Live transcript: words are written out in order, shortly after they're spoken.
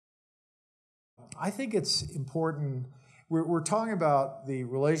I think it's important. We're talking about the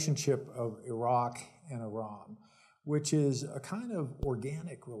relationship of Iraq and Iran, which is a kind of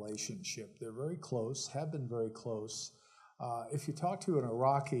organic relationship. They're very close, have been very close. If you talk to an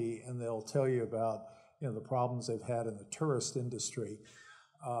Iraqi and they'll tell you about the problems they've had in the tourist industry,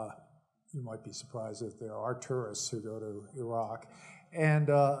 you might be surprised that there are tourists who go to Iraq. And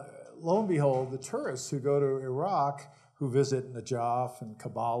lo and behold, the tourists who go to Iraq, who visit Najaf and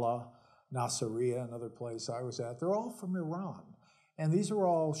Kabbalah, Nasiriyah, another place I was at, they're all from Iran. And these are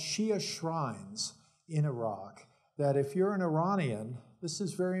all Shia shrines in Iraq that if you're an Iranian, this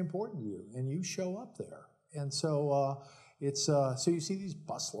is very important to you, and you show up there. And so so you see these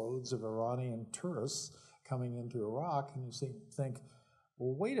busloads of Iranian tourists coming into Iraq, and you think,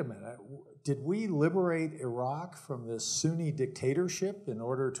 well, wait a minute, did we liberate Iraq from this Sunni dictatorship in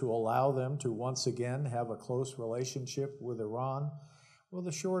order to allow them to once again have a close relationship with Iran? Well,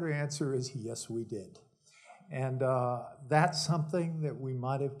 the shorter answer is yes, we did. And that's something that we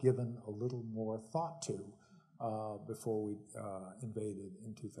might have given a little more thought to before we invaded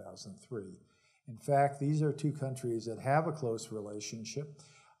in 2003. In fact, these are two countries that have a close relationship,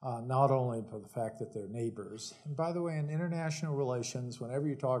 not only for the fact that they're neighbors. And by the way, in international relations, whenever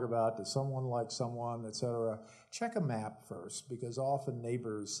you talk about does someone like someone, et cetera, check a map first, because often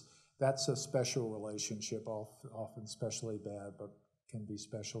neighbors, that's a special relationship, often especially bad, but can be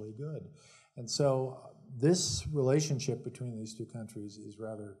especially good. And so this relationship between these two countries is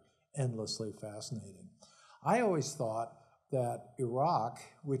rather endlessly fascinating. I always thought that Iraq,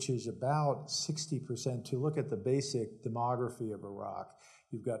 which is about 60%, to look at the basic demography of Iraq,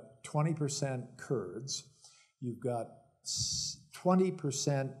 you've got 20% Kurds, you've got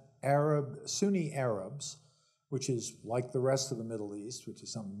 20% Sunni Arabs, which is like the rest of the Middle East, which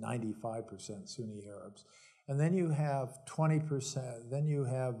is some 95% Sunni Arabs. And then you have 20%, then you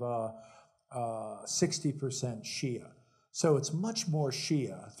have 60% Shia. So it's much more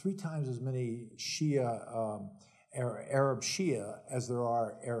Shia, 3 times as many Shia, Arab Shia as there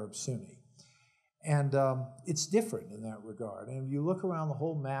are Arab Sunni. And it's different in that regard. And if you look around the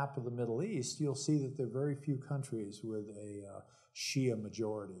whole map of the Middle East, you'll see that there are very few countries with a Shia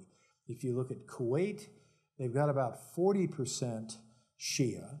majority. If you look at Kuwait, they've got about 40%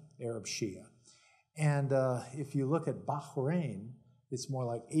 Shia, Arab Shia. And if you look at Bahrain, it's more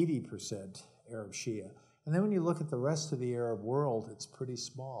like 80% Arab Shia. And then when you look at the rest of the Arab world, it's pretty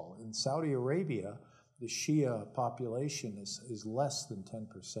small. In Saudi Arabia, the Shia population is less than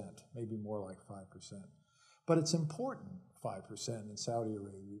 10%, maybe more like 5%. But it's important, 5% in Saudi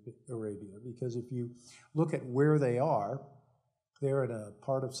Arabia, because if you look at where they are, they're in a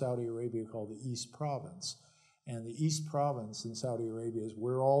part of Saudi Arabia called the East Province. And the East Province in Saudi Arabia is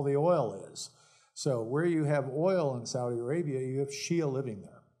where all the oil is. So where you have oil in Saudi Arabia, you have Shia living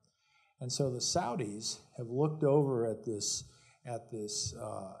there. And so the Saudis have looked over at this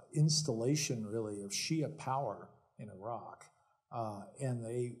installation, really, of Shia power in Iraq. And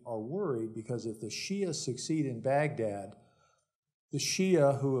they are worried because if the Shia succeed in Baghdad, the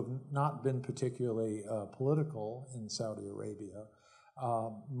Shia, who have not been particularly political in Saudi Arabia,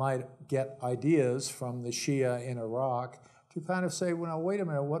 might get ideas from the Shia in Iraq to kind of say, well, now, wait a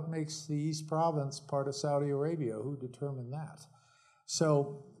minute, what makes the East Province part of Saudi Arabia? Who determined that?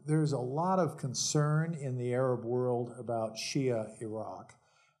 So there's a lot of concern in the Arab world about Shia Iraq,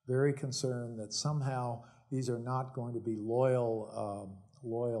 very concerned that somehow these are not going to be loyal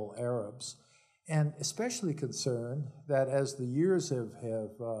Arabs, and especially concerned that as the years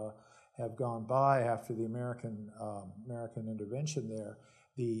have gone by after the American intervention there,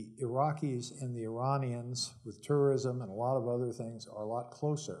 the Iraqis and the Iranians, with tourism and a lot of other things, are a lot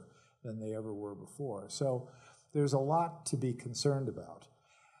closer than they ever were before. So there's a lot to be concerned about.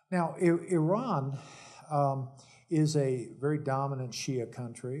 Now, Iran is a very dominant Shia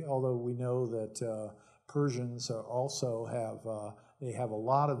country, although we know that Persians also have a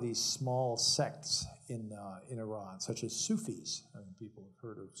lot of these small sects in Iran, such as Sufis. I mean, people have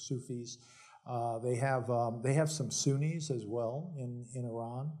heard of Sufis. They have some Sunnis as well in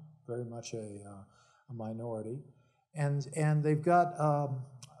Iran, very much a minority, and they've got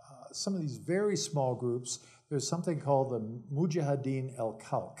some of these very small groups. There's something called the Mujahideen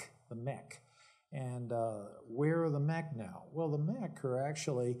al-Khalq, the Mek. And where are the Mek now? Well, the Mek are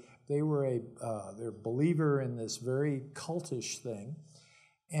actually, they're a believer in this very cultish thing.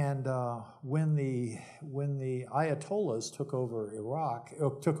 And when the Ayatollahs took over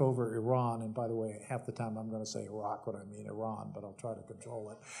Iran, and by the way, half the time I'm going to say Iraq when I mean Iran, but I'll try to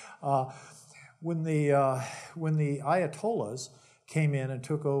control it. When the Ayatollahs came in and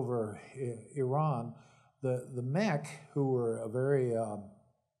took over Iran, the Mek, who were a very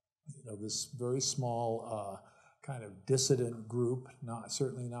this very small kind of dissident group,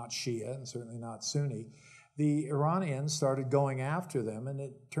 certainly not Shia and certainly not Sunni, the Iranians started going after them, and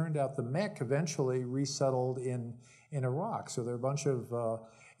it turned out the Mek eventually resettled in Iraq. So there are a bunch of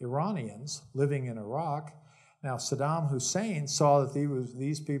Iranians living in Iraq. Now, Saddam Hussein saw that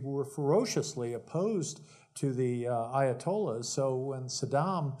these people were ferociously opposed to the Ayatollahs. So when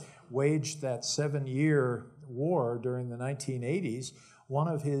Saddam waged that 7-year war during the 1980s, one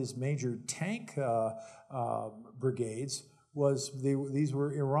of his major tank brigades these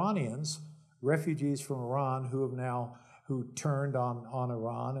were Iranians, refugees from Iran who turned on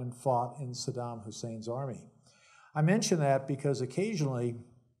Iran and fought in Saddam Hussein's army. I mention that because occasionally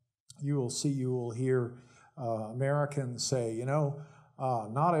you will hear Americans say,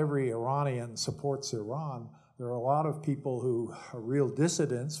 not every Iranian supports Iran. There are a lot of people who are real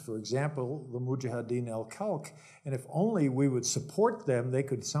dissidents, for example, the Mujahideen al-Khalq, and if only we would support them, they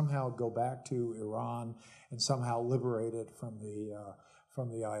could somehow go back to Iran and somehow liberate it from the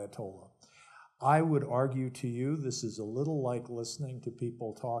Ayatollah. I would argue to you this is a little like listening to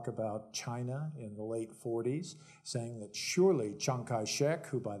people talk about China in the late 40s, saying that surely Chiang Kai-shek,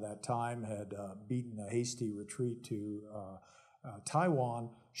 who by that time had beaten a hasty retreat to Taiwan,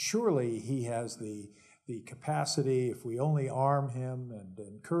 surely he has the capacity, if we only arm him and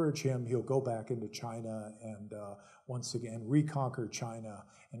encourage him, he'll go back into China and once again reconquer China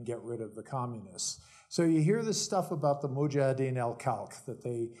and get rid of the communists. So you hear this stuff about the Mujahideen al-Khalq, that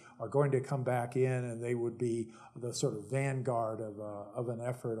they are going to come back in and they would be the sort of vanguard of an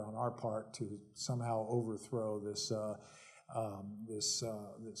effort on our part to somehow overthrow this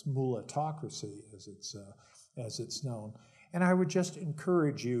mullatocracy, as it's known. And I would just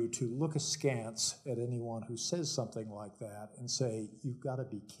encourage you to look askance at anyone who says something like that and say, you've got to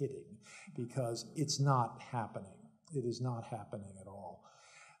be kidding, because it's not happening. It is not happening at all.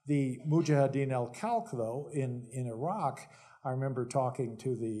 The Mujahideen al-Khalq, though, in Iraq, I remember talking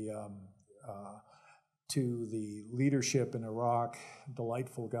to the leadership in Iraq, a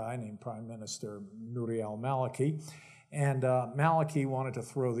delightful guy named Prime Minister Nouri al-Maliki, and Maliki wanted to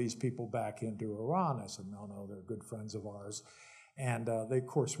throw these people back into Iran. I said, no, they're good friends of ours. And they, of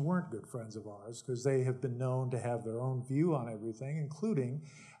course, weren't good friends of ours because they have been known to have their own view on everything, including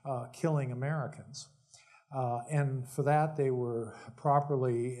killing Americans. And for that, they were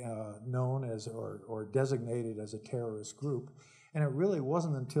properly known as or designated as a terrorist group. And it really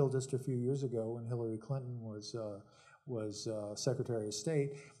wasn't until just a few years ago when Hillary Clinton was Secretary of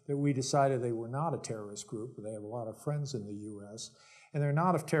State that we decided they were not a terrorist group. They have a lot of friends in the U.S. And they're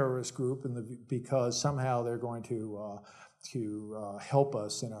not a terrorist group because somehow they're going to help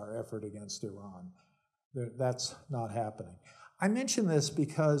us in our effort against Iran. That's not happening. I mention this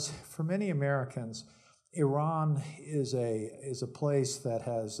because for many Americans, Iran is a place that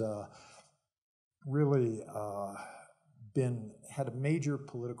has really had a major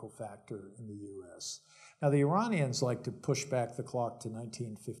political factor in the U.S. Now, the Iranians like to push back the clock to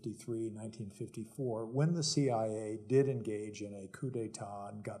 1953, 1954, when the CIA did engage in a coup d'etat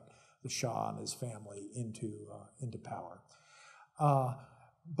and got the Shah and his family into power.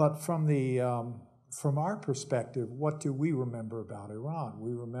 But from our perspective, what do we remember about Iran?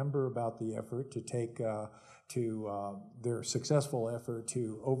 We remember about the effort to take their successful effort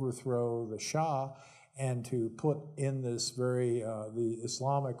to overthrow the Shah and to put in this the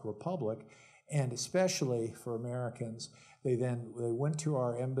Islamic Republic. And especially for Americans, they went to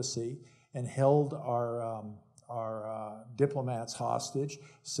our embassy and held our diplomats hostage,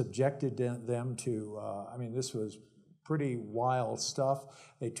 subjected them to, this was pretty wild stuff.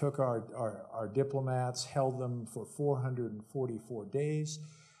 They took our diplomats, held them for 444 days.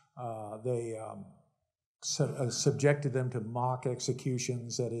 They subjected them to mock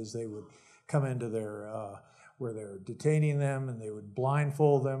executions. That is, they would come into where they're detaining them, and they would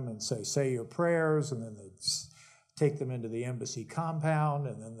blindfold them and say your prayers, and then they'd take them into the embassy compound,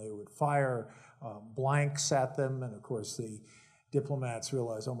 and then they would fire blanks at them. And of course, the diplomats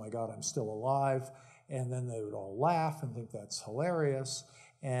realized, oh my God, I'm still alive. And then they would all laugh and think that's hilarious.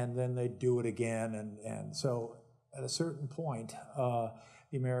 And then they'd do it again. And so at a certain point, the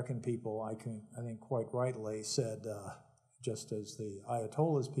American people, I think quite rightly, said, just as the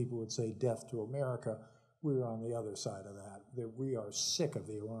Ayatollah's people would say, death to America, we were on the other side of that we are sick of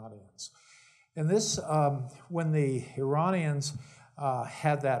the Iranians. And this, when the Iranians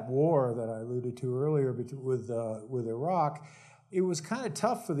had that war that I alluded to earlier with Iraq, it was kind of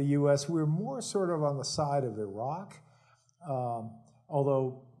tough for the U.S. We were more sort of on the side of Iraq,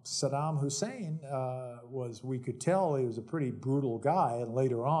 although Saddam Hussein we could tell he was a pretty brutal guy, and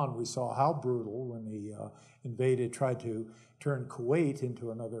later on we saw how brutal when he tried to turn Kuwait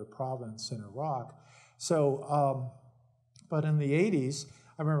into another province in Iraq. So, but in the 80s,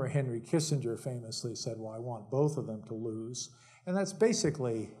 I remember Henry Kissinger famously said, well, I want both of them to lose. And that's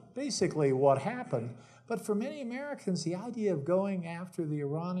basically what happened. But for many Americans, the idea of going after the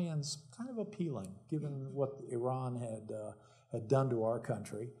Iranians kind of appealing, given what Iran had done to our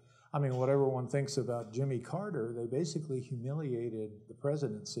country. I mean, whatever one thinks about Jimmy Carter, they basically humiliated the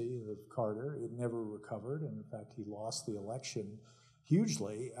presidency of Carter. It never recovered, and in fact, he lost the election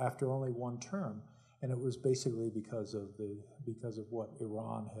hugely after only one term, and it was basically because of what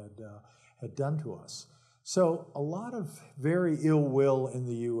Iran had done to us. So a lot of very ill will in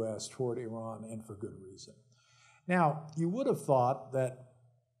the U.S. toward Iran, and for good reason. Now, you would have thought that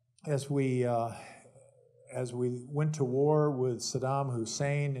as we went to war with Saddam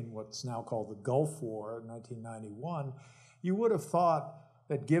Hussein in what's now called the Gulf War in 1991, you would have thought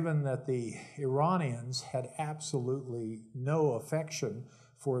that given that the Iranians had absolutely no affection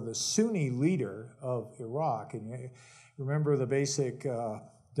for the Sunni leader of Iraq, and you remember the basic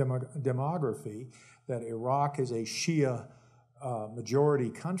demography, that Iraq is a Shia majority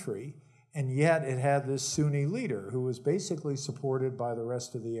country, and yet it had this Sunni leader who was basically supported by the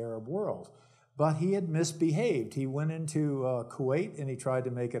rest of the Arab world. But he had misbehaved. He went into Kuwait and he tried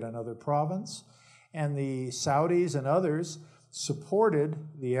to make it another province, and the Saudis and others supported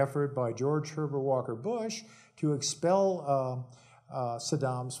the effort by George Herbert Walker Bush to expel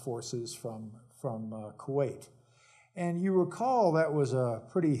Saddam's forces from Kuwait. And you recall that was a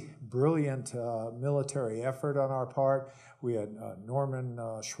pretty brilliant military effort on our part. We had Norman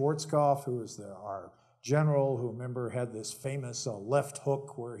Schwarzkopf, who was our general, who, remember, had this famous left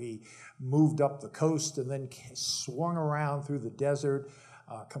hook where he moved up the coast and then swung around through the desert,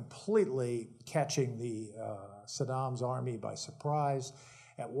 completely catching the Saddam's army by surprise.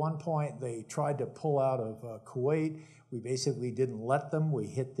 At one point, they tried to pull out of Kuwait. We basically didn't let them. We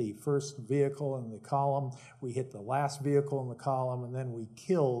hit the first vehicle in the column. We hit the last vehicle in the column, and then we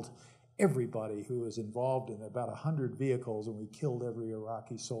killed everybody who was involved in it, about 100 vehicles, and we killed every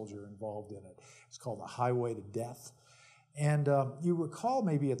Iraqi soldier involved in it. It's called the Highway to Death. And you recall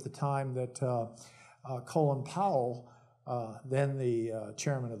maybe at the time that Colin Powell, then the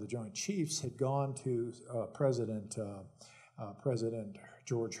chairman of the Joint Chiefs, had gone to President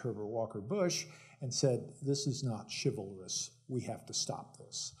George Herbert Walker Bush and said, this is not chivalrous. We have to stop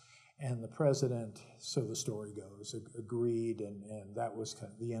this. And the president, so the story goes, agreed, and that was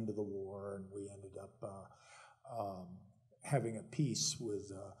kind of the end of the war, and we ended up having a peace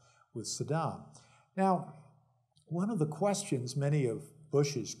with Saddam. Now, one of the questions many of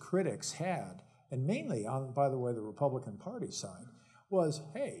Bush's critics had, and mainly on, by the way, the Republican Party side, was,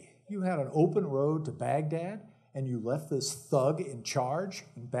 hey, you had an open road to Baghdad, and you left this thug in charge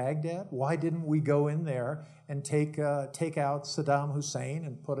in Baghdad? Why didn't we go in there and take out Saddam Hussein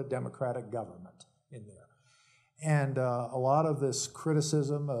and put a democratic government in there? And a lot of this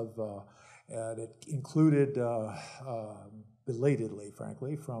criticism of it included, belatedly,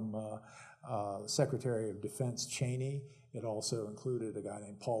 frankly, from Secretary of Defense Cheney. It also included a guy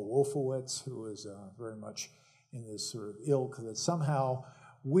named Paul Wolfowitz, who was very much in this sort of ilk that somehow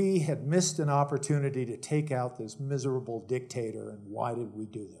we had missed an opportunity to take out this miserable dictator, and why did we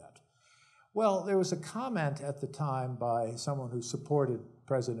do that? Well, there was a comment at the time by someone who supported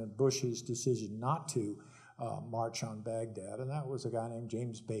President Bush's decision not to march on Baghdad, and that was a guy named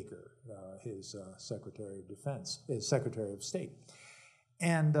James Baker, his Secretary of Defense, his Secretary of State.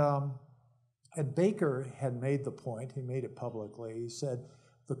 And Baker had made the point, he made it publicly, he said,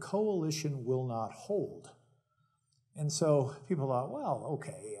 the coalition will not hold. And so people thought, well,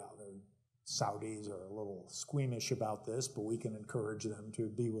 okay, the Saudis are a little squeamish about this, but we can encourage them to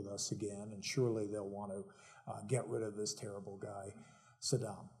be with us again, and surely they'll want to get rid of this terrible guy,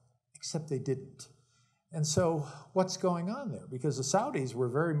 Saddam. Except they didn't. And so what's going on there? Because the Saudis were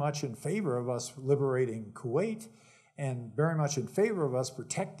very much in favor of us liberating Kuwait and very much in favor of us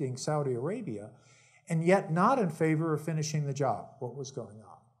protecting Saudi Arabia, and yet not in favor of finishing the job. What was going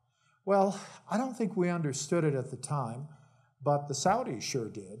on? Well, I don't think we understood it at the time, but the Saudis sure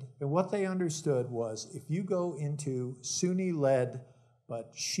did. And what they understood was if you go into Sunni-led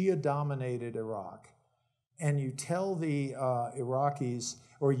but Shia-dominated Iraq, and you tell the Iraqis,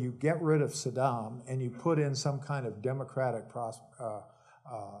 or you get rid of Saddam, and you put in some kind of democratic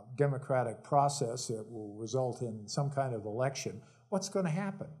process that will result in some kind of election, what's going to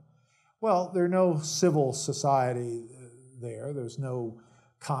happen? Well, there's no civil society there. There's no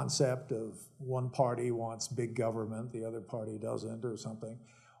concept of one party wants big government, the other party doesn't, or something.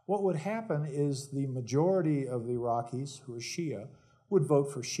 what would happen is the majority of the Iraqis who are Shia would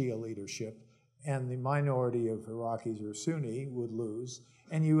vote for Shia leadership, and the minority of Iraqis who are Sunni would lose,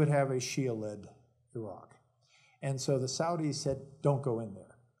 and you would have a Shia-led Iraq. And so the Saudis said, don't go in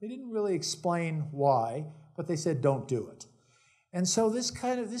there. They didn't really explain why, but they said, don't do it. And so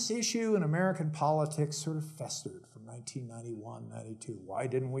this issue in American politics sort of festered from 1991, 92. Why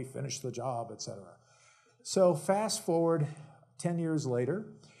didn't we finish the job, et cetera? So fast forward 10 years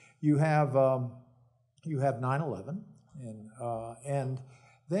later, you have 9/11, and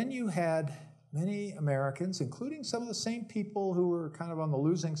then you had many Americans, including some of the same people who were kind of on the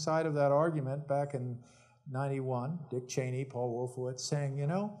losing side of that argument back in 91, Dick Cheney, Paul Wolfowitz, saying, you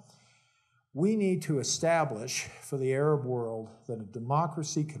know, we need to establish for the Arab world that a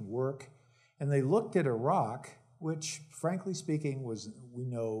democracy can work. And they looked at Iraq, which, frankly speaking, we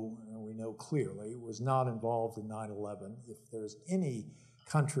know clearly, was not involved in 9/11. If there's any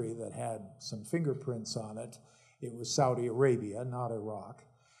country that had some fingerprints on it, it was Saudi Arabia, not Iraq.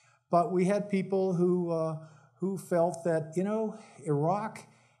 But we had people who felt that, you know, Iraq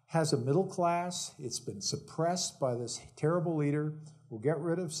has a middle class. It's been suppressed by this terrible leader. We'll get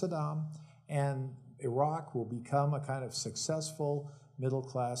rid of Saddam, and Iraq will become a kind of successful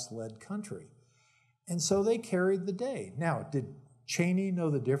middle-class-led country. And so they carried the day. Now, did Cheney know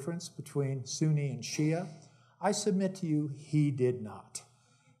the difference between Sunni and Shia? I submit to you, he did not.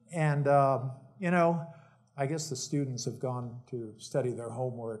 And, you know, I guess the students have gone to study their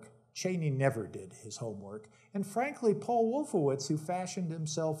homework. Cheney never did his homework. And frankly, Paul Wolfowitz, who fashioned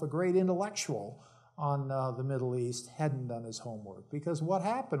himself a great intellectual on the Middle East, hadn't done his homework. Because what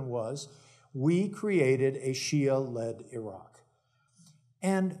happened was we created a Shia-led Iraq.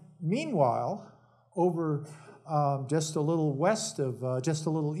 And meanwhile, over just a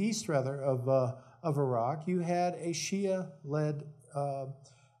little east of Iraq, you had a Shia-led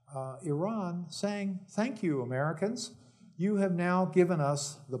Iran saying, thank you, Americans. You have now given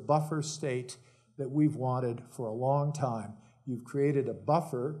us the buffer state that we've wanted for a long time. You've created a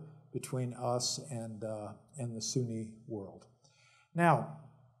buffer between us and the Sunni world. Now,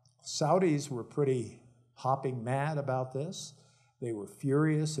 Saudis were pretty hopping mad about this. They were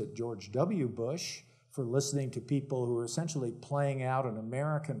furious at George W. Bush for listening to people who were essentially playing out an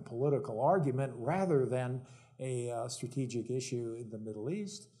American political argument rather than a strategic issue in the Middle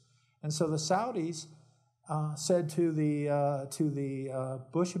East. And so the Saudis said to the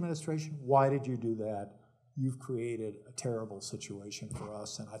Bush administration, why did you do that? You've created a terrible situation for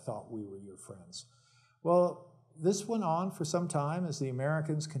us, and I thought we were your friends. Well, this went on for some time as the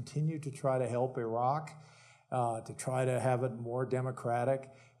Americans continued to try to help Iraq, to try to have it more democratic.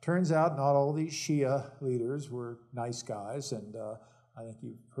 Turns out not all these Shia leaders were nice guys, and I think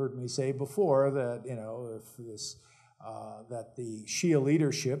you've heard me say before that, you know, that the Shia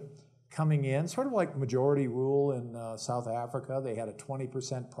leadership coming in, sort of like majority rule in South Africa, they had a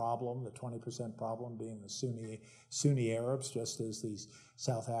 20% problem, the 20% problem being the Sunni Arabs, just as these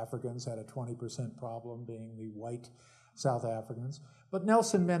South Africans had a 20% problem being the white South Africans. But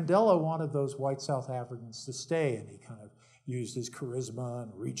Nelson Mandela wanted those white South Africans to stay, and he kind of used his charisma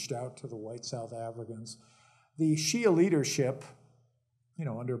and reached out to the white South Africans. The Shia leadership, you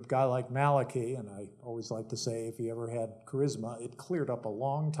know, under a guy like Maliki, and I always like to say if he ever had charisma, it cleared up a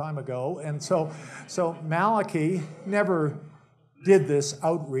long time ago. And so Maliki never did this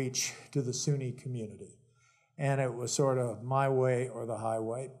outreach to the Sunni community. And it was sort of my way or the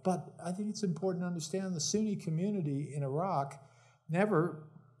highway. But I think it's important to understand the Sunni community in Iraq never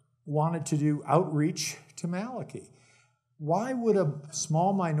wanted to do outreach to Maliki. Why would a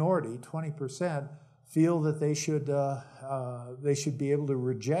small minority, 20%, feel that they should be able to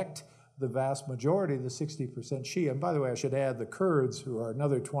reject the vast majority, the 60% Shia? And by the way, I should add the Kurds, who are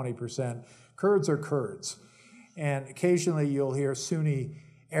another 20%. Kurds are Kurds. And occasionally you'll hear Sunni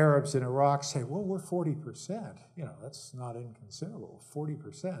Arabs in Iraq say, well, we're 40%. You know, that's not inconsiderable,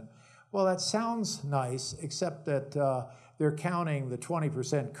 40%. Well, that sounds nice, except that they're counting the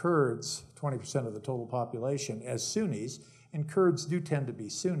 20% Kurds, 20% of the total population, as Sunnis, and Kurds do tend to be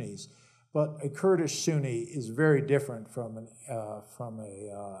Sunnis. But a Kurdish Sunni is very different from an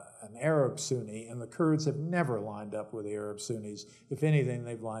Arab Sunni, and the Kurds have never lined up with the Arab Sunnis. If anything,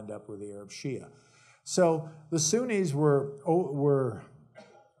 they've lined up with the Arab Shia. So the Sunnis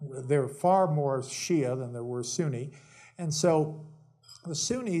they're far more Shia than there were Sunni, and so the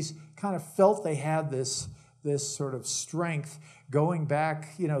Sunnis kind of felt they had this sort of strength going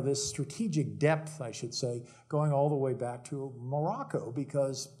back, you know, this strategic depth, I should say, going all the way back to Morocco,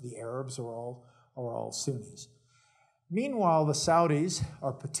 because the Arabs are all Sunnis. Meanwhile, the Saudis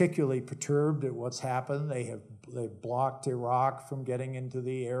are particularly perturbed at what's happened. They have blocked Iraq from getting into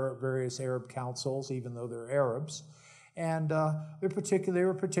the various Arab councils, even though they're Arabs. And they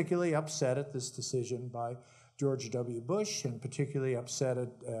were particularly upset at this decision by George W. Bush, and particularly upset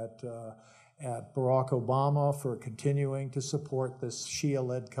at Barack Obama for continuing to support this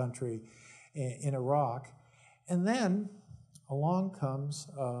Shia-led country in Iraq. And then along comes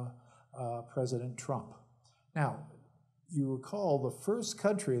President Trump. Now, you recall the first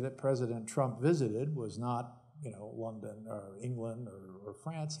country that President Trump visited was not, London or England or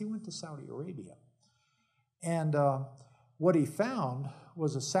France. He went to Saudi Arabia. And what he found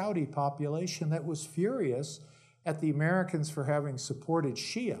was a Saudi population that was furious at the Americans for having supported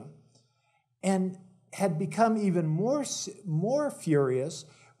Shia, and had become even more furious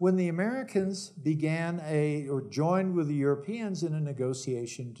when the Americans joined with the Europeans in a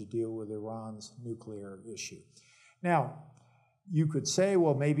negotiation to deal with Iran's nuclear issue. Now, you could say,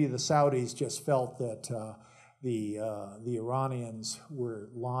 well, maybe the Saudis just felt that the Iranians were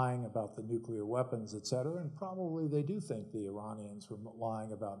lying about the nuclear weapons, et cetera, and probably they do think the Iranians were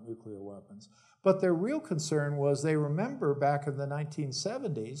lying about nuclear weapons. But their real concern was, they remember back in the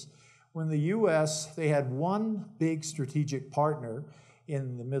 1970s when the U.S., they had one big strategic partner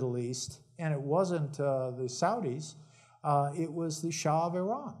in the Middle East, and it wasn't the Saudis, it was the Shah of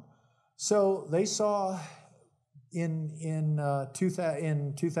Iran. So they saw in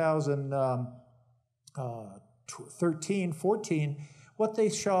 2013, 14, what they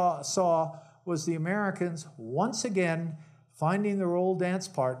saw was the Americans once again finding their old dance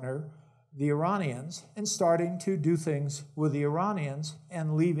partner, the Iranians, and starting to do things with the Iranians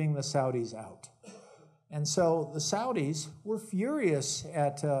and leaving the Saudis out. And so the Saudis were furious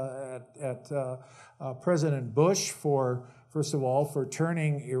at President Bush first of all, for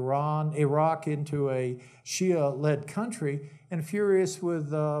turning Iraq into a Shia-led country, and furious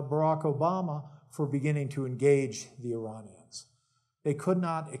with Barack Obama for beginning to engage the Iranians. They could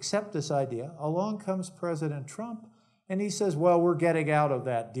not accept this idea. Along comes President Trump, and he says, well, we're getting out of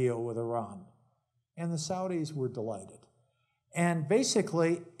that deal with Iran. And the Saudis were delighted. And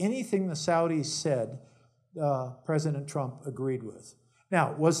basically, anything the Saudis said, President Trump agreed with.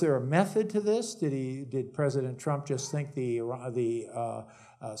 Now, was there a method to this? Did President Trump just think the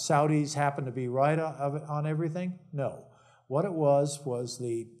Saudis happened to be right on everything? No. What it was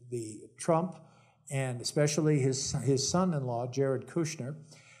the Trump, and especially his son-in-law, Jared Kushner,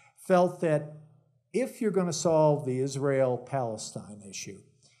 felt that if you're going to solve the Israel-Palestine issue,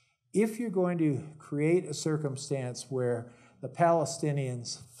 if you're going to create a circumstance where the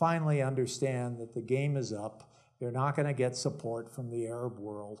Palestinians finally understand that the game is up, they're not going to get support from the Arab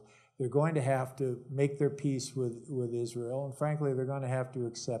world, they're going to have to make their peace with Israel, and frankly, they're going to have to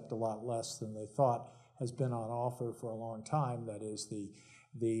accept a lot less than they thought has been on offer for a long time. That is the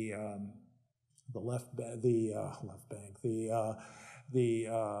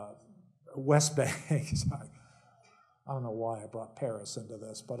West Bank. Sorry, I don't know why I brought Paris into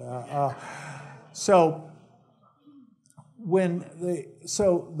this, but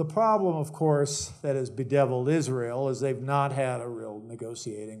the problem, of course, that has bedeviled Israel is they've not had a real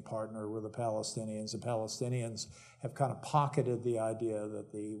negotiating partner with the Palestinians. The Palestinians have kind of pocketed the idea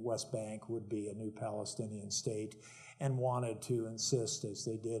that the West Bank would be a new Palestinian state, and wanted to insist, as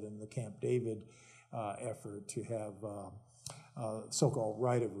they did in the Camp David effort, to have so-called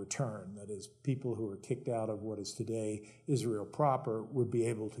right of return. That is, people who are kicked out of what is today Israel proper would be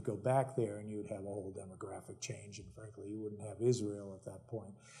able to go back there, and you would have a whole demographic change, and frankly, you wouldn't have Israel at that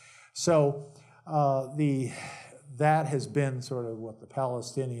point. So that has been sort of what the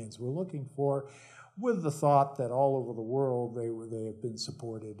Palestinians were looking for, with the thought that all over the world they have been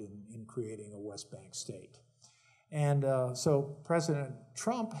supported in creating a West Bank state. And so President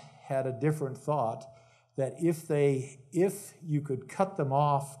Trump had a different thought, that if you could cut them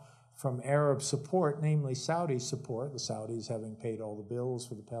off from Arab support, namely Saudi support, the Saudis having paid all the bills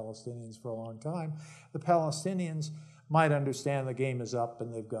for the Palestinians for a long time, the Palestinians might understand the game is up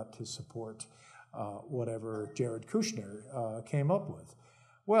and they've got to support whatever Jared Kushner came up with.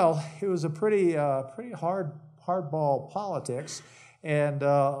 Well, it was a pretty hardball politics, and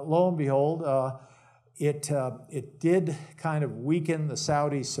lo and behold, it did kind of weaken the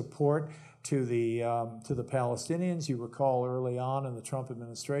Saudi support to the Palestinians. You recall early on in the Trump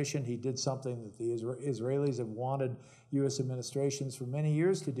administration, he did something that the Israelis have wanted U.S. administrations for many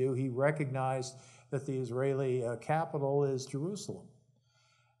years to do. He recognized that the Israeli capital is Jerusalem.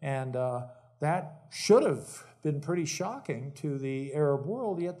 And that should have been pretty shocking to the Arab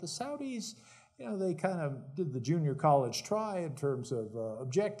world, yet the Saudis, they kind of did the junior college try in terms of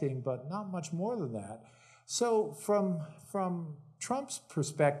objecting, but not much more than that. So from Trump's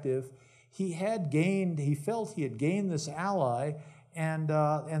perspective, he felt he had gained this ally, and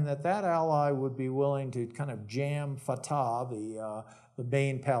that ally would be willing to kind of jam Fatah, the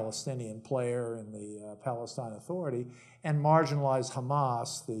main Palestinian player in the Palestine Authority, and marginalize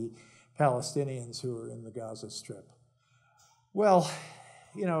Hamas, the Palestinians who are in the Gaza Strip. Well,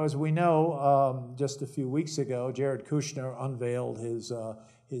 as we know, just a few weeks ago, Jared Kushner unveiled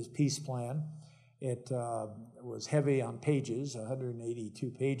his peace plan. It was heavy on pages,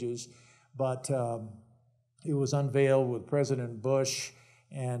 182 pages, but it was unveiled with President Bush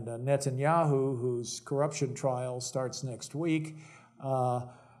and Netanyahu, whose corruption trial starts next week.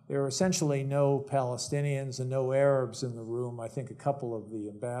 There are essentially no Palestinians and no Arabs in the room. I think a couple of the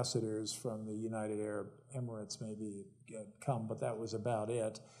ambassadors from the United Arab Emirates maybe come, but that was about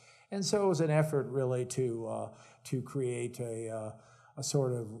it. And so it was an effort really to create a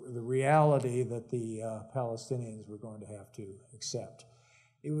sort of the reality that the Palestinians were going to have to accept.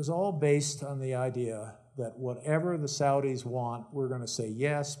 It was all based on the idea that whatever the Saudis want, we're going to say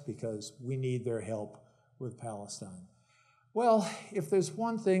yes because we need their help with Palestine. Well, if there's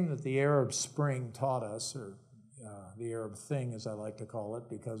one thing that the Arab Spring taught us, or the Arab thing as I like to call it,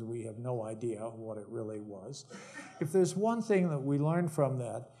 because we have no idea what it really was, if there's one thing that we learned from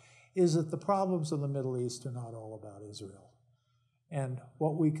that, is that the problems in the Middle East are not all about Israel. And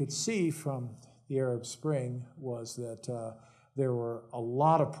what we could see from the Arab Spring was that there were a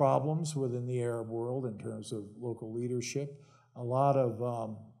lot of problems within the Arab world in terms of local leadership. A lot of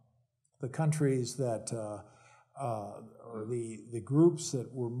the countries that, or the groups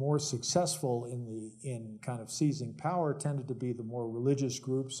that were more successful in kind of seizing power tended to be the more religious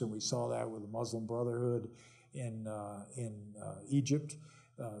groups, and we saw that with the Muslim Brotherhood in Egypt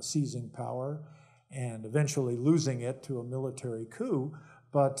seizing power and eventually losing it to a military coup.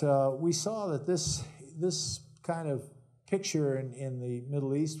 But we saw that this kind of picture in the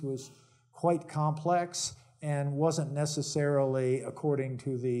Middle East was quite complex and wasn't necessarily according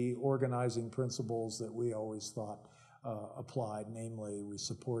to the organizing principles that we always thought applied, namely we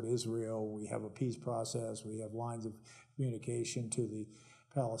support Israel, we have a peace process, we have lines of communication to the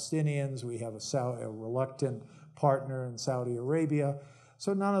Palestinians, we have a reluctant partner in Saudi Arabia.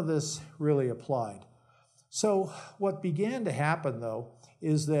 So none of this really applied. So what began to happen, though,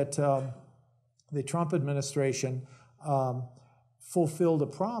 is that the Trump administration fulfilled a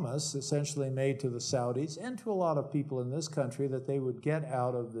promise essentially made to the Saudis and to a lot of people in this country that they would get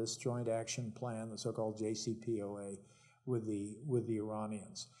out of this joint action plan, the so-called JCPOA, with the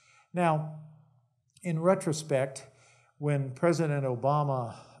Iranians. Now, in retrospect, when President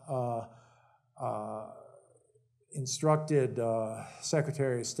Obama instructed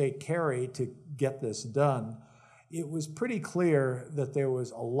Secretary of State Kerry to get this done, it was pretty clear that there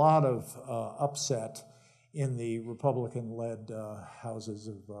was a lot of upset in the Republican-led houses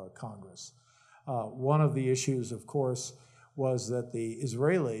of Congress. One of the issues, of course, was that the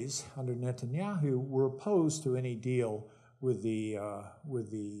Israelis under Netanyahu were opposed to any deal with the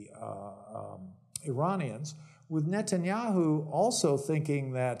Iranians, with Netanyahu also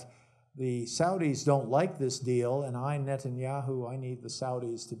thinking that the Saudis don't like this deal, and Netanyahu, I need the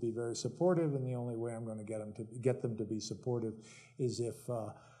Saudis to be very supportive, and the only way I'm going to get them to be supportive is if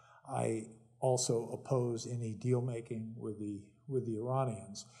I also oppose any deal making with the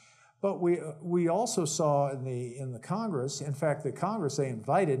Iranians. But we also saw in the Congress, in fact, the Congress, they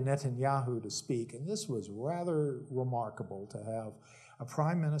invited Netanyahu to speak, and this was rather remarkable to have a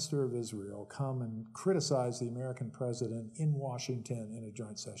prime minister of Israel come and criticize the American president in Washington in a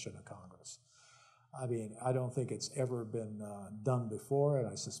joint session of Congress. I mean, I don't think it's ever been done before, and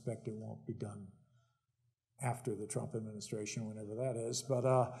I suspect it won't be done after the Trump administration, whenever that is, but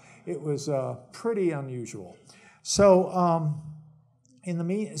it was pretty unusual. So in the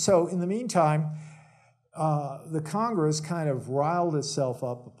meantime, the Congress kind of riled itself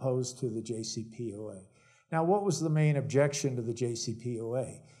up opposed to the JCPOA. Now, what was the main objection to the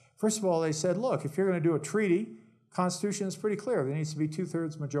JCPOA? First of all, they said, look, if you're going to do a treaty, Constitution is pretty clear. There needs to be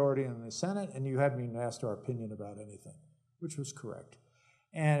 2/3 majority in the Senate, and you haven't even asked our opinion about anything, which was correct.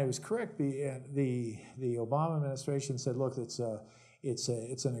 And it was correct. The Obama administration said, look, it's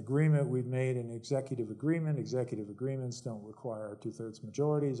an agreement we've made, an executive agreement. Executive agreements don't require 2/3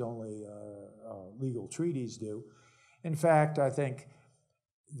 majorities, only legal treaties do. In fact, I think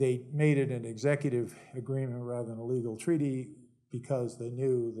they made it an executive agreement rather than a legal treaty because they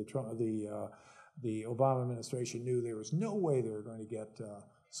knew the Obama administration knew there was no way they were going to get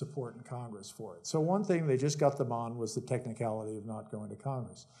support in Congress for it. So one thing they just got them on was the technicality of not going to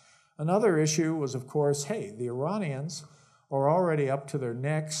Congress. Another issue was, of course, hey, the Iranians are already up to their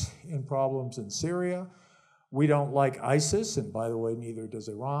necks in problems in Syria. We don't like ISIS, and by the way, neither does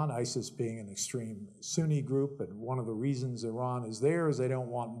Iran, ISIS being an extreme Sunni group, and one of the reasons Iran is there is they don't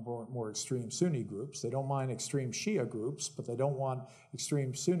want more extreme Sunni groups. They don't mind extreme Shia groups, but they don't want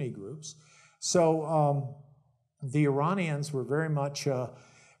extreme Sunni groups. So the Iranians were very much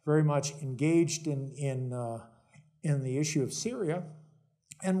engaged in the issue of Syria,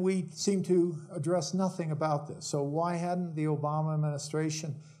 and we seem to address nothing about this. So why hadn't the Obama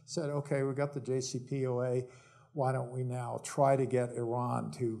administration said, okay, we got the JCPOA, why don't we now try to get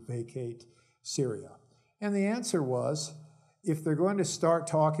Iran to vacate Syria? And the answer was, if they're going to start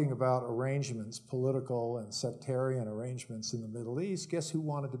talking about arrangements, political and sectarian arrangements in the Middle East, guess who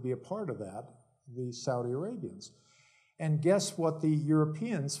wanted to be a part of that? The Saudi Arabians. And guess what the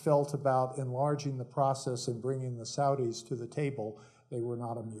Europeans felt about enlarging the process and bringing the Saudis to the table? They were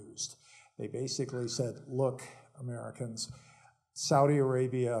not amused. They basically said, look, Americans, Saudi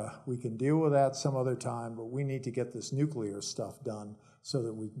Arabia, we can deal with that some other time, but we need to get this nuclear stuff done so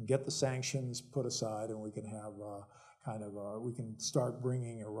that we can get the sanctions put aside and we can have we can start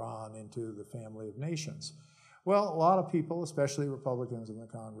bringing Iran into the family of nations. Well, a lot of people, especially Republicans in the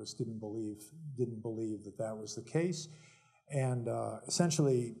Congress, didn't believe that that was the case, and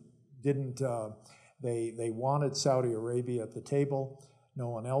essentially didn't. They wanted Saudi Arabia at the table. No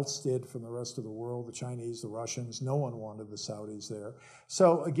one else did from the rest of the world, the Chinese, the Russians. No one wanted the Saudis there.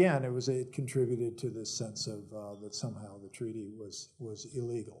 So again, it contributed to this sense of that somehow the treaty was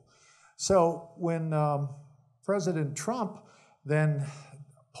illegal. So when President Trump then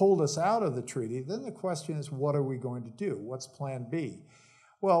pulled us out of the treaty, then the question is, what are we going to do? What's Plan B?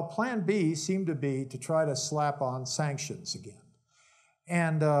 Well, Plan B seemed to be to try to slap on sanctions again.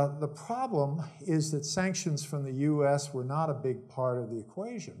 And the problem is that sanctions from the U.S. were not a big part of the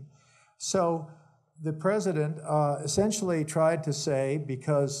equation. So the president essentially tried to say,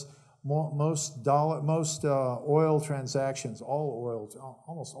 because most oil transactions,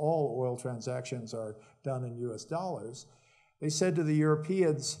 almost all oil transactions are done in U.S. dollars, they said to the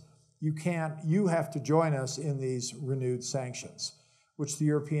Europeans, you have to join us in these renewed sanctions, which the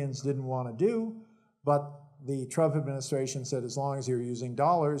Europeans didn't want to do, but the Trump administration said, as long as you're using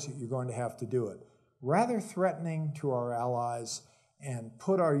dollars, you're going to have to do it. Rather threatening to our allies and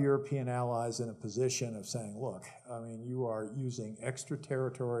put our European allies in a position of saying, look, I mean, you are using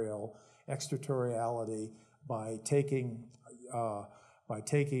extraterritoriality by taking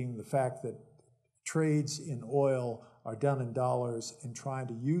the fact that trades in oil are done in dollars and trying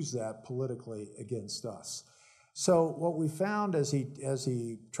to use that politically against us. So what we found as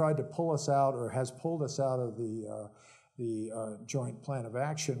he tried to pull us out, or has pulled us out of the joint plan of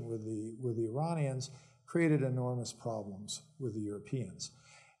action with the Iranians, created enormous problems with the Europeans.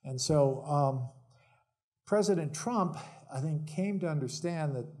 And so President Trump, I think, came to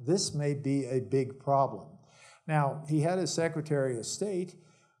understand that this may be a big problem. Now, he had his Secretary of State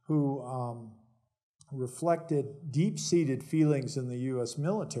who reflected deep-seated feelings in the U.S.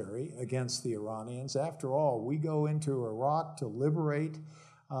 military against the Iranians. After all, we go into Iraq to liberate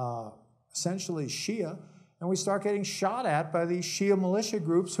essentially Shia, and we start getting shot at by these Shia militia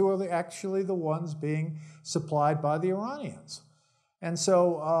groups who are actually the ones being supplied by the Iranians. And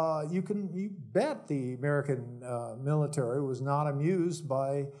so you bet the American military was not amused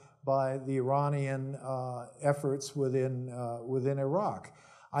by the Iranian efforts within Iraq.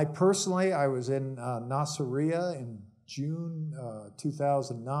 I was in Nasiriyah in June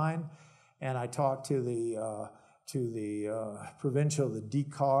 2009, and I talked to the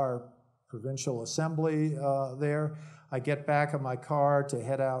DCAR Provincial Assembly there. I get back in my car to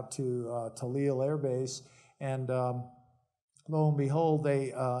head out to Talil Air Base, and lo and behold,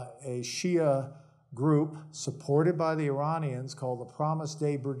 a Shia group supported by the Iranians called the Promised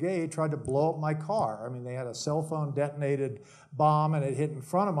Day Brigade tried to blow up my car. I mean, they had a cell phone detonated bomb and it hit in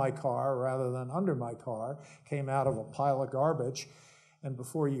front of my car rather than under my car, came out of a pile of garbage. And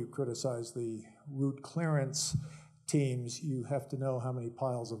before you criticize the route clearance teams, you have to know how many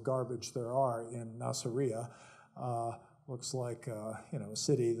piles of garbage there are in Nasiriyah. Looks like a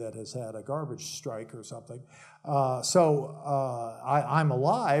city that has had a garbage strike or something. I'm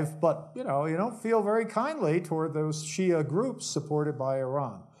alive, but you don't feel very kindly toward those Shia groups supported by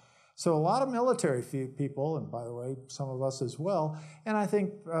Iran. So a lot of military people, and by the way, some of us as well, and I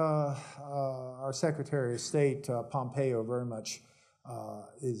think our Secretary of State, Pompeo, very much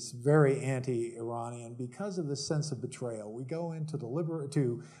is very anti-Iranian because of this sense of betrayal. We go in to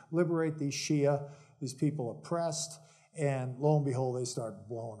liberate these Shia, these people oppressed, and lo and behold, they start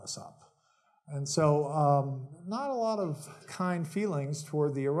blowing us up. And so not a lot of kind feelings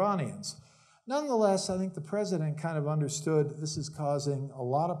toward the Iranians. Nonetheless, I think the president kind of understood this is causing a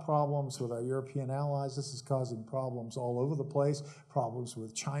lot of problems with our European allies. This is causing problems all over the place, problems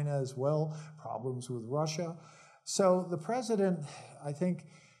with China as well, problems with Russia. So the president, I think,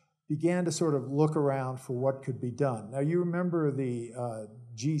 began to sort of look around for what could be done. Now, you remember the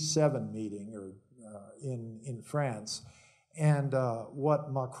G7 meeting in France, and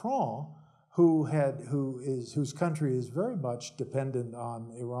what Macron, whose country is very much dependent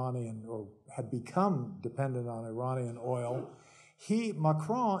on Iranian, or had become dependent on Iranian oil,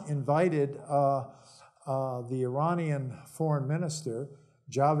 Macron invited the Iranian foreign minister,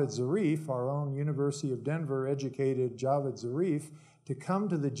 Javad Zarif, our own University of Denver educated Javad Zarif, to come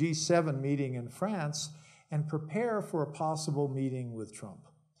to the G7 meeting in France and prepare for a possible meeting with Trump.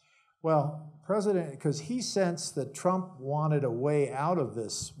 Well, because he sensed that Trump wanted a way out of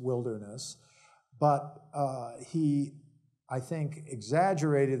this wilderness, but he, I think,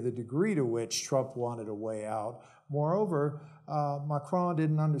 exaggerated the degree to which Trump wanted a way out. Moreover, Macron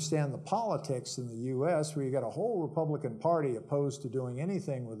didn't understand the politics in the U.S., where you got a whole Republican Party opposed to doing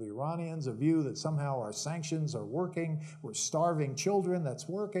anything with the Iranians, a view that somehow our sanctions are working, we're starving children, that's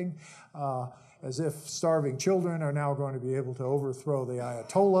working, as if starving children are now going to be able to overthrow the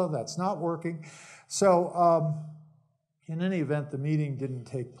Ayatollah, that's not working. So in any event, the meeting didn't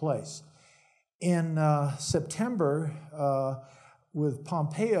take place. In September, with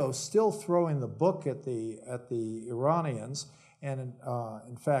Pompeo still throwing the book at the Iranians, and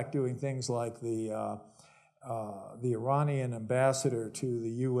in fact doing things like the Iranian ambassador to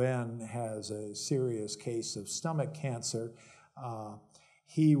the UN has a serious case of stomach cancer.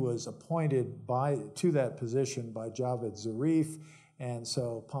 He was appointed to that position by Javad Zarif, and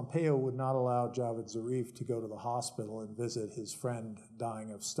so Pompeo would not allow Javad Zarif to go to the hospital and visit his friend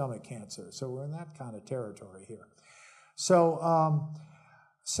dying of stomach cancer. So we're in that kind of territory here. So,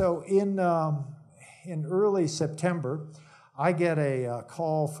 in early September, I get a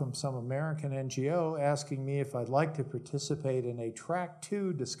call from some American NGO asking me if I'd like to participate in a Track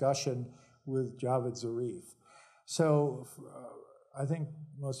 2 discussion with Javad Zarif. So I think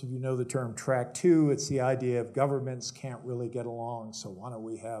most of you know the term Track 2. It's the idea of governments can't really get along, so why don't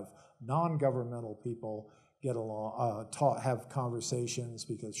we have non-governmental people get along, have conversations,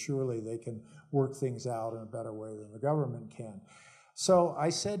 because surely they can work things out in a better way than the government can. So I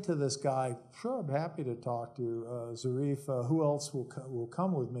said to this guy, sure, I'm happy to talk to Zarif. Who else will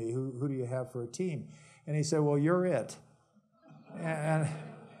come with me? Who do you have for a team? And he said, well, you're it. And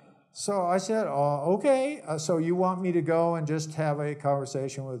so I said, okay, so you want me to go and just have a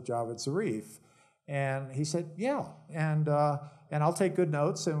conversation with Javad Zarif? And he said, yeah, and I'll take good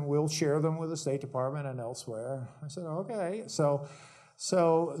notes and we'll share them with the State Department and elsewhere. I said, okay. So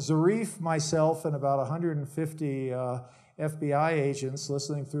Zarif, myself, and about 150 FBI agents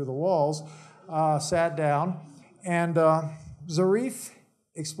listening through the walls sat down, and Zarif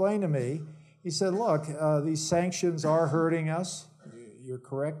explained to me, he said, look, these sanctions are hurting us. You're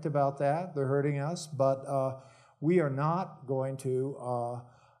correct about that. They're hurting us, but we are not going to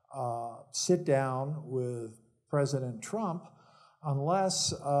sit down with President Trump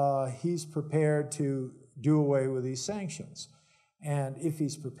unless he's prepared to do away with these sanctions. And if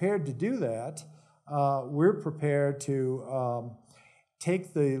he's prepared to do that, we're prepared to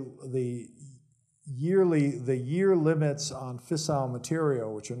take the year limits on fissile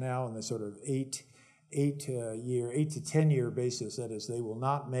material, which are now in the sort of 8 to 10 year basis. That is, they will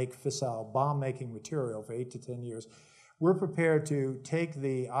not make fissile bomb-making material for 8 to 10 years. We're prepared to take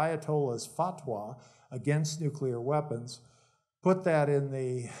the Ayatollah's fatwa against nuclear weapons, put that in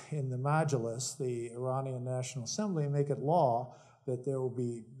the Majlis, the Iranian National Assembly, and make it law that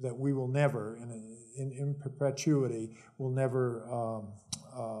we will never, in perpetuity, will never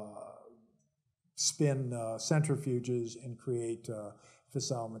spin centrifuges and create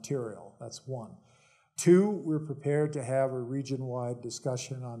fissile material. That's one. Two, we're prepared to have a region-wide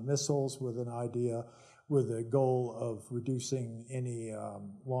discussion on missiles with a goal of reducing any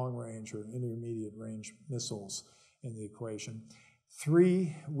long-range or intermediate-range missiles in the equation.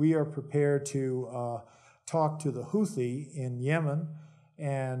 Three, we are prepared to talk to the Houthi in Yemen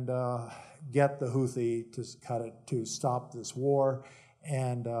and get the Houthi to stop this war,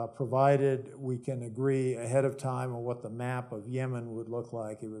 and provided we can agree ahead of time on what the map of Yemen would look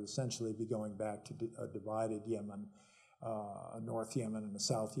like, it would essentially be going back to a divided Yemen, a North Yemen and a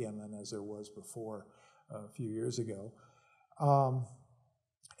South Yemen, as there was before a few years ago.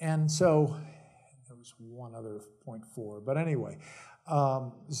 And so there was one other point four, but anyway,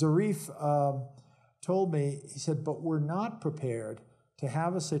 Zarif told me, he said, but we're not prepared to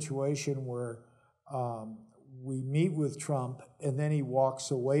have a situation where we meet with Trump, and then he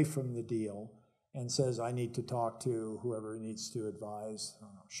walks away from the deal and says, I need to talk to whoever he needs to advise, I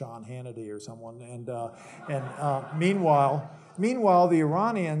don't know, Sean Hannity or someone. Meanwhile, the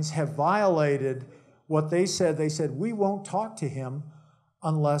Iranians have violated what they said. They said, we won't talk to him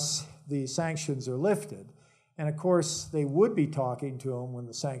unless the sanctions are lifted. And of course, they would be talking to him when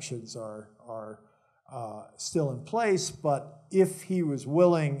the sanctions are still in place, but if he was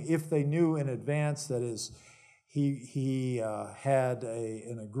willing, if they knew in advance, that is, he had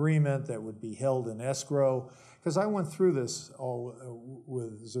an agreement that would be held in escrow, because I went through this all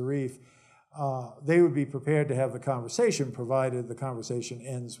with Zarif, they would be prepared to have the conversation, provided the conversation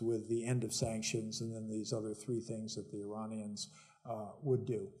ends with the end of sanctions and then these other three things that the Iranians would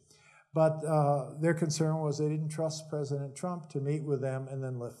do. But their concern was they didn't trust President Trump to meet with them and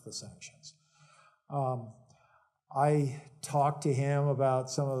then lift the sanctions. I talked to him about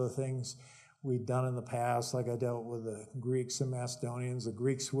some of the things we'd done in the past, like I dealt with the Greeks and Macedonians. The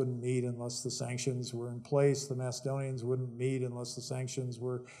Greeks wouldn't meet unless the sanctions were in place. The Macedonians wouldn't meet unless the sanctions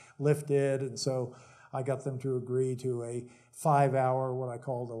were lifted. And so I got them to agree to a 5-hour, what I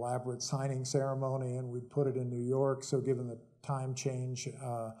called elaborate signing ceremony, and we'd put it in New York. So given the time change,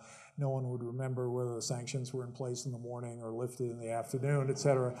 no one would remember whether the sanctions were in place in the morning or lifted in the afternoon, et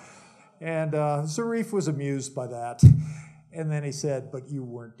cetera. And Zarif was amused by that. And then he said, but you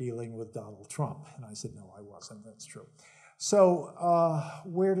weren't dealing with Donald Trump. And I said, no, I wasn't. That's true. So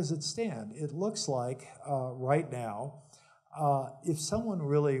where does it stand? It looks like right now, if someone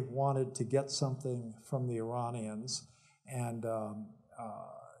really wanted to get something from the Iranians and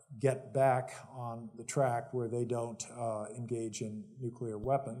get back on the track where they don't engage in nuclear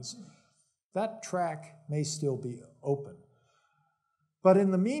weapons, that track may still be open. But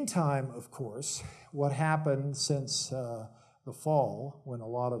in the meantime, of course, what happened since the fall, when a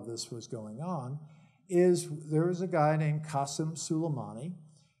lot of this was going on, is there is a guy named Qasem Soleimani.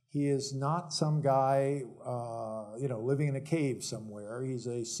 He is not some guy, living in a cave somewhere. He's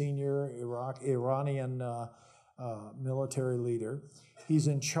a senior Iranian military leader. He's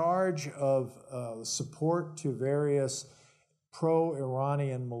in charge of support to various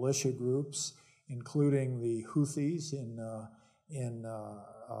pro-Iranian militia groups, including the Houthis in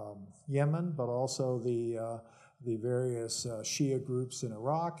Yemen, but also the various Shia groups in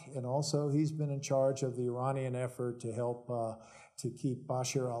Iraq, and also he's been in charge of the Iranian effort to help to keep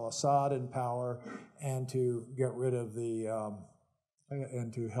Bashar al-Assad in power and to get rid of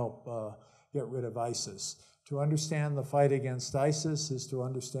get rid of ISIS. To understand the fight against ISIS is to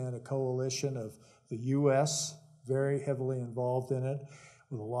understand a coalition of the U.S., very heavily involved in it,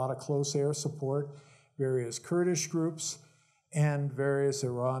 with a lot of close air support, various Kurdish groups, and various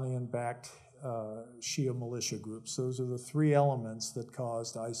Iranian-backed Shia militia groups. Those are the three elements that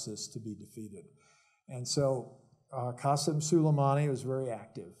caused ISIS to be defeated. And so Qasem Soleimani was very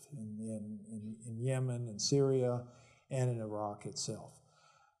active in Yemen and Syria and in Iraq itself.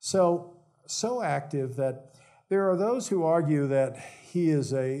 So active that there are those who argue that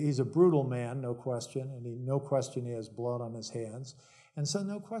he's a brutal man, no question, and no question he has blood on his hands. And so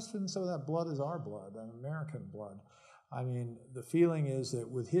no question some of that blood is our blood, American blood. I mean, the feeling is that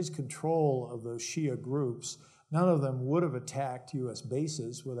with his control of those Shia groups, none of them would have attacked U.S.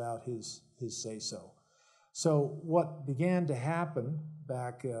 bases without his say-so. So what began to happen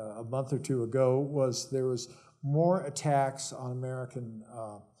back a month or two ago was there was more attacks on American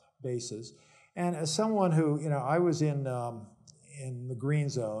bases. And as someone who, I was in the Green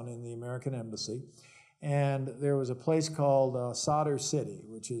Zone in the American Embassy, and there was a place called Sadr City,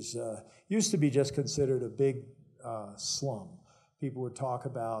 which is used to be just considered a big slum. People would talk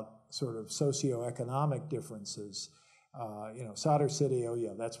about sort of socioeconomic differences. Sadr City, oh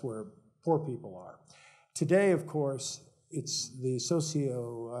yeah, that's where poor people are. Today, of course, it's the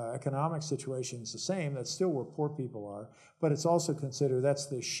socioeconomic situation is the same. That's still where poor people are, but it's also considered that's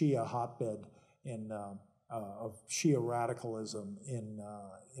the Shia hotbed of Shia radicalism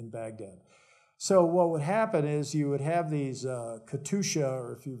in Baghdad. So what would happen is you would have these Katyusha,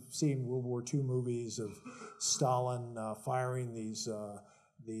 or if you've seen World War II movies of Stalin firing these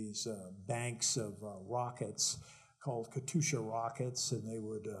banks of rockets called Katyusha rockets, and they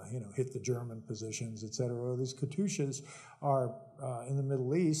would hit the German positions, et cetera. These Katyushas are in the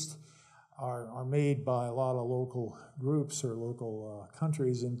Middle East are made by a lot of local groups or local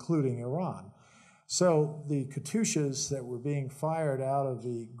countries, including Iran. So the Katyushas that were being fired out of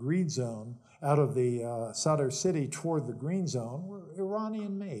the Green Zone, out of the Sadr City toward the Green Zone, were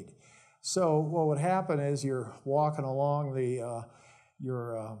Iranian-made. So what would happen is you're walking along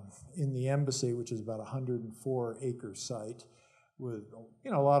you're in the embassy, which is about a 104-acre site,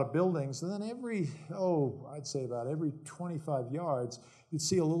 a lot of buildings, and then I'd say about every 25 yards, you'd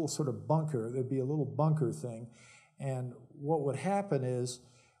see a little sort of bunker. There'd be a little bunker thing, and what would happen is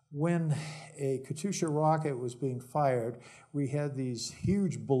when a Katyusha rocket was being fired, we had these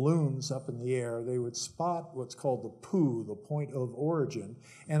huge balloons up in the air. They would spot what's called the POO, the point of origin,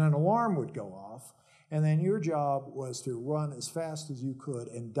 and an alarm would go off. And then your job was to run as fast as you could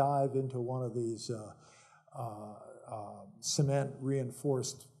and dive into one of these cement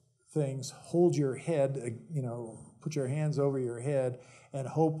reinforced things, hold your head, put your hands over your head and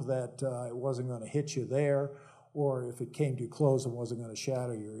hope that it wasn't going to hit you there, or if it came too close, it wasn't going to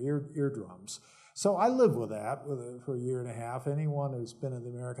shatter your eardrums. So I lived with that for a year and a half. Anyone who's been in the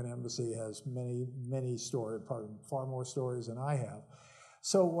American Embassy has many stories, far more stories than I have.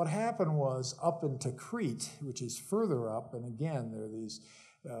 So what happened was up in Tikrit, which is further up, and again, there are these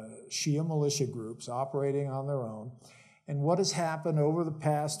Shia militia groups operating on their own. And what has happened over the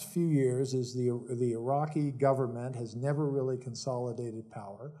past few years is the Iraqi government has never really consolidated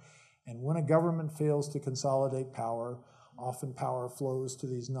power. And when a government fails to consolidate power, often power flows to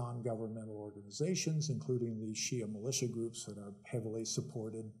these non-governmental organizations, including these Shia militia groups that are heavily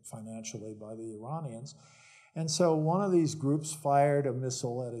supported financially by the Iranians. And so one of these groups fired a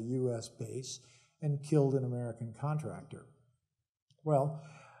missile at a U.S. base and killed an American contractor. Well,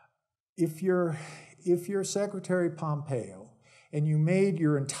 if you're Secretary Pompeo and you made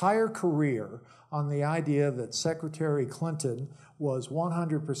your entire career on the idea that Secretary Clinton was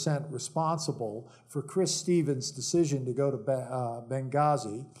 100% responsible for Chris Stevens' decision to go to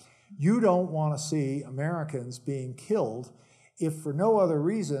Benghazi, you don't want to see Americans being killed if for no other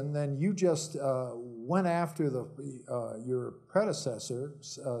reason than you just went after your predecessor,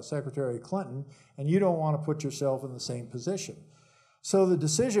 Secretary Clinton, and you don't want to put yourself in the same position. So the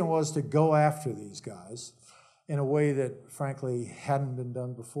decision was to go after these guys in a way that, frankly, hadn't been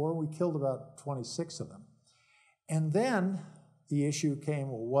done before. We killed about 26 of them. And then the issue came,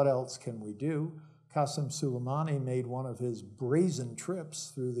 well, what else can we do? Qasem Soleimani made one of his brazen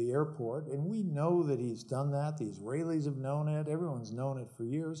trips through the airport, and we know that he's done that. The Israelis have known it. Everyone's known it for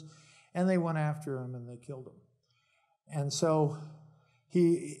years. And they went after him, and they killed him. And so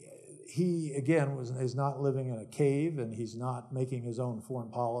he again, is not living in a cave, and he's not making his own foreign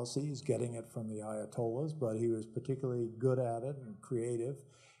policy. He's getting it from the Ayatollahs, but he was particularly good at it and creative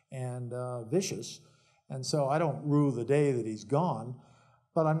and vicious. And so I don't rue the day that he's gone,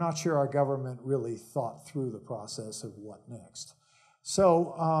 but I'm not sure our government really thought through the process of what next.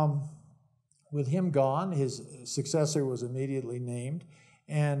 So with him gone, his successor was immediately named,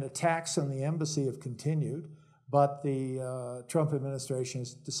 and attacks on the embassy have continued. But the Trump administration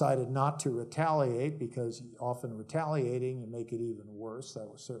has decided not to retaliate, because often retaliating, you make it even worse. That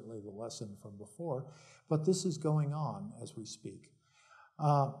was certainly the lesson from before. But this is going on as we speak.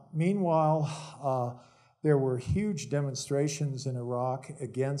 Meanwhile, there were huge demonstrations in Iraq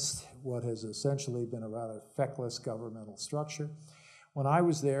against what has essentially been a rather feckless governmental structure. When I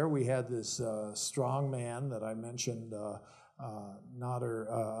was there, we had this strong man that I mentioned, Nouri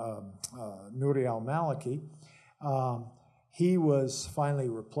al-Maliki. He was finally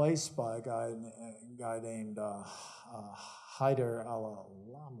replaced by a guy named Haider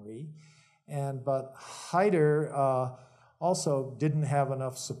al-Lamri, but Haider also didn't have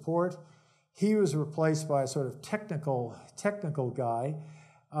enough support. He was replaced by a sort of technical guy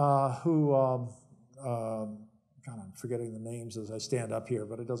who, I'm forgetting the names as I stand up here,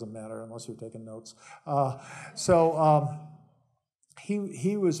 but it doesn't matter unless you're taking notes.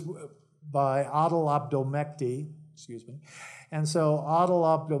 He was by Adel Abdel-Mehdi, excuse me. And so Adel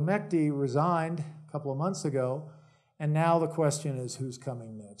Abdel-Mehdi resigned a couple of months ago, and now the question is who's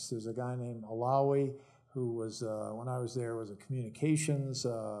coming next. There's a guy named Alawi who was, when I was there, was a communications,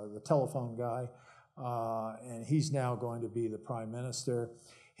 the telephone guy, and he's now going to be the prime minister.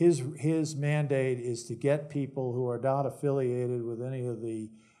 His mandate is to get people who are not affiliated with any of the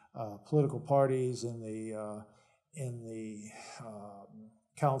political parties in the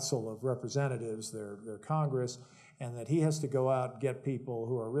Council of Representatives, their Congress, and that he has to go out and get people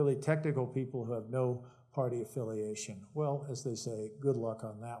who are really technical people who have no party affiliation. Well, as they say, good luck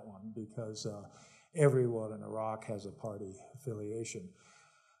on that one, because everyone in Iraq has a party affiliation.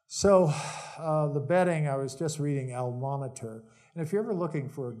 So the betting, I was just reading Al Monitor, and if you're ever looking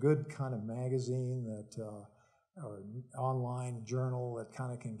for a good kind of magazine that or an online journal that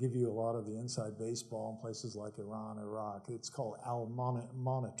kind of can give you a lot of the inside baseball in places like Iran, Iraq, it's called Al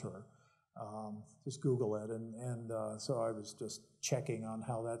Monitor. Just Google it, and so I was just checking on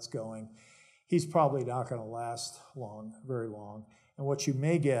how that's going. He's probably not going to last very long, and what you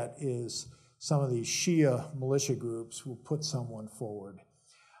may get is some of these Shia militia groups will put someone forward.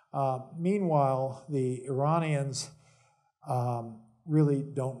 Meanwhile, the Iranians really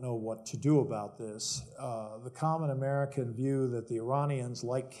don't know what to do about this. The common American view that the Iranians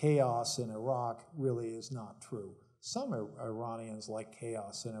like chaos in Iraq really is not true. Some Iranians like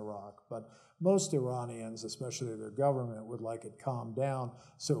chaos in Iraq, but most Iranians, especially their government, would like it calmed down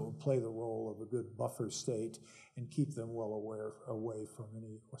so it would play the role of a good buffer state and keep them well away from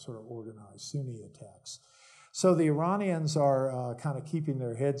any sort of organized Sunni attacks. So the Iranians are kind of keeping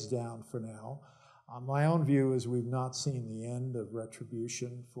their heads down for now. My own view is we've not seen the end of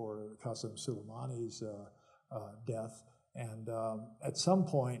retribution for Qasem Soleimani's death, and at some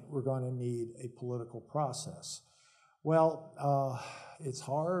point we're going to need a political process. Well, it's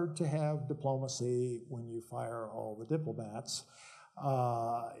hard to have diplomacy when you fire all the diplomats.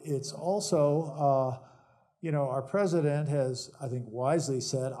 It's also, our president has, I think, wisely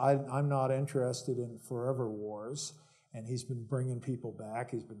said, I'm not interested in forever wars. And he's been bringing people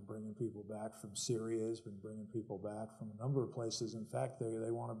back. He's been bringing people back from Syria. He's been bringing people back from a number of places. In fact, they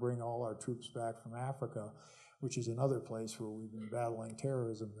want to bring all our troops back from Africa, which is another place where we've been battling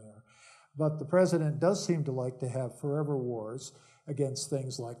terrorism there. But the president does seem to like to have forever wars against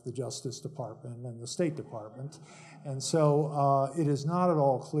things like the Justice Department and the State Department. And so it is not at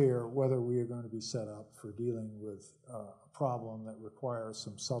all clear whether we are going to be set up for dealing with a problem that requires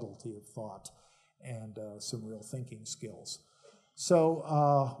some subtlety of thought and some real thinking skills.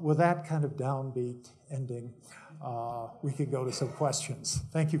 So with that kind of downbeat ending, we could go to some questions.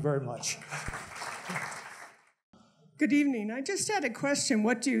 Thank you very much. Good evening. I just had a question.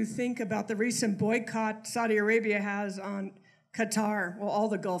 What do you think about the recent boycott Saudi Arabia has on Qatar? Well, all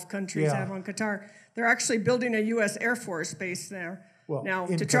the Gulf countries have on Qatar. They're actually building a U.S. Air Force base there. Well, now,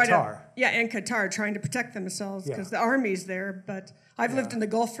 in to try Qatar. In Qatar, trying to protect themselves because the army's there. But I've lived in the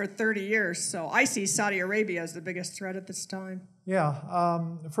Gulf for 30 years, so I see Saudi Arabia as the biggest threat at this time. Yeah.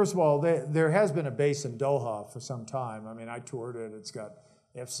 First of all, there has been a base in Doha for some time. I mean, I toured it. It's got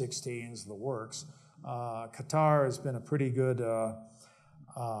F-16s, the works. Qatar has been a pretty good,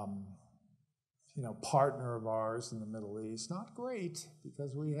 partner of ours in the Middle East. Not great,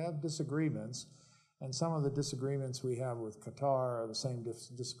 because we have disagreements. And some of the disagreements we have with Qatar are the same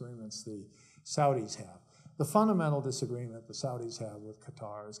disagreements the Saudis have. The fundamental disagreement the Saudis have with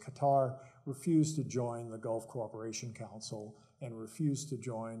Qatar is Qatar refused to join the Gulf Cooperation Council and refused to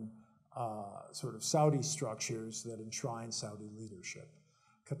join sort of Saudi structures that enshrine Saudi leadership.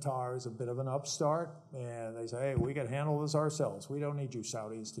 Qatar is a bit of an upstart, and they say, hey, we can handle this ourselves. We don't need you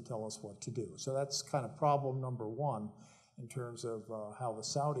Saudis to tell us what to do. So that's kind of problem number one in terms of how the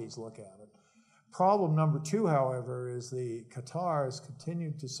Saudis look at it. Problem number two, however, is the Qatar has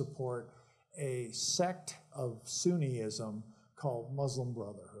continued to support a sect of Sunniism called Muslim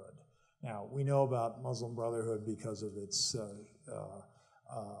Brotherhood. Now, we know about Muslim Brotherhood because of its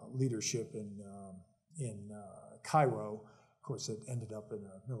leadership in Cairo. Of course, it ended up in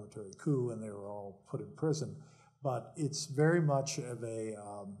a military coup, and they were all put in prison. But it's very much of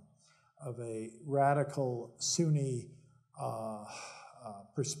a radical Sunni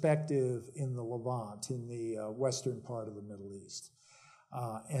perspective in the Levant, in the western part of the Middle East.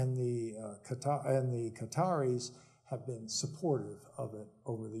 And the Qataris have been supportive of it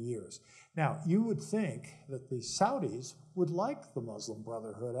over the years. Now, you would think that the Saudis would like the Muslim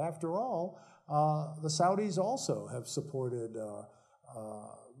Brotherhood. After all, the Saudis also have supported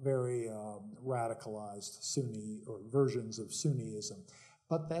very radicalized Sunni or versions of Sunniism.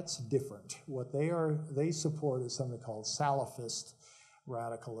 But that's different. What they support is something called Salafist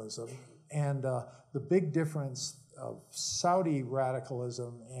radicalism. And the big difference of Saudi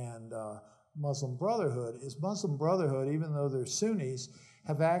radicalism and Muslim Brotherhood is Muslim Brotherhood, even though they're Sunnis,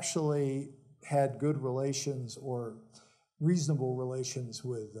 have actually had good relations or reasonable relations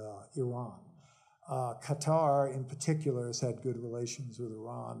with Iran. Qatar, in particular, has had good relations with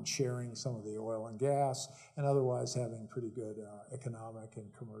Iran, sharing some of the oil and gas, and otherwise having pretty good economic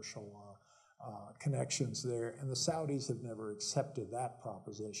and commercial connections there. And the Saudis have never accepted that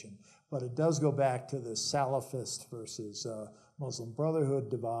proposition. But it does go back to the Salafist versus Muslim Brotherhood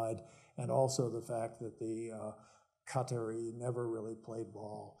divide, and also the fact that the Qatari never really played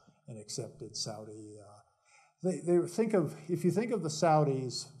ball and accepted Saudi. If you think of the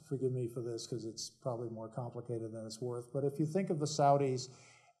Saudis, forgive me for this because it's probably more complicated than it's worth, but if you think of the Saudis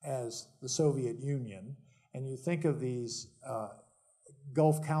as the Soviet Union, and you think of these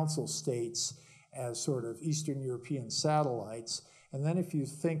Gulf Council states as sort of Eastern European satellites, and then if you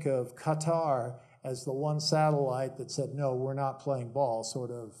think of Qatar as the one satellite that said, no, we're not playing ball,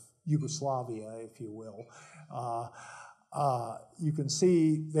 sort of Yugoslavia, if you will, you can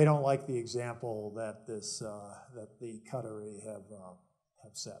see they don't like the example that that the Qatari have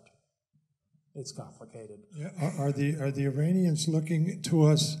set. It's complicated. Yeah. Are the Iranians looking to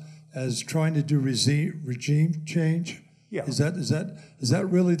us as trying to do regime change? Yeah. Is that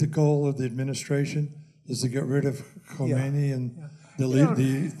really the goal of the administration? Is to get rid of Khomeini and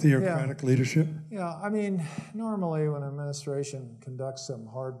the theocratic leadership? Yeah. I mean, normally when an administration conducts some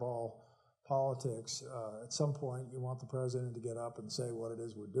hardball politics, at some point you want the president to get up and say what it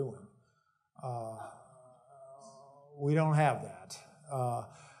is we're doing. We don't have that.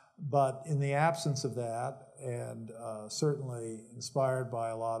 But in the absence of that, and certainly inspired by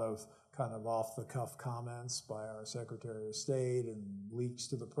a lot of kind of off-the-cuff comments by our Secretary of State and leaks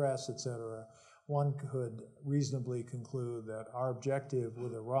to the press, et cetera, one could reasonably conclude that our objective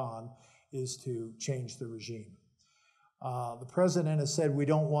with Iran is to change the regime. The president has said we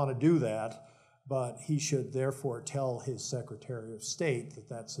don't want to do that, but he should therefore tell his Secretary of State that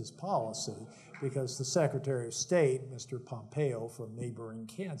that's his policy, because the Secretary of State, Mr. Pompeo from neighboring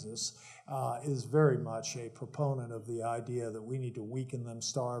Kansas, is very much a proponent of the idea that we need to weaken them,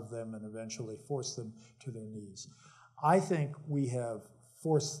 starve them, and eventually force them to their knees. I think we have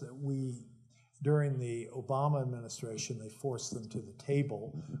forced that during the Obama administration, they forced them to the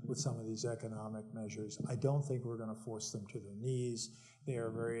table with some of these economic measures. I don't think we're going to force them to their knees. The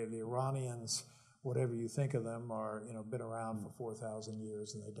Iranians, whatever you think of them, are been around for 4,000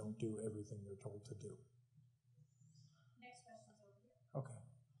 years, and they don't do everything they're told to do. Next question's over here. Okay.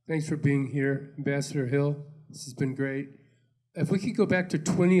 Thanks for being here, Ambassador Hill. This has been great. If we could go back to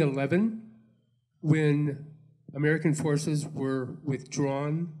 2011, when American forces were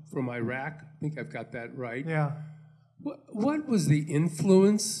withdrawn from Iraq. I think I've got that right. Yeah. What was the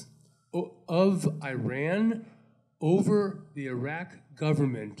influence of Iran over the Iraq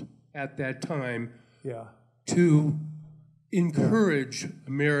government at that time to encourage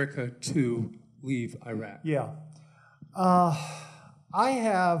America to leave Iraq? Yeah.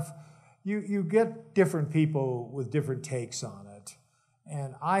 You get different people with different takes on it.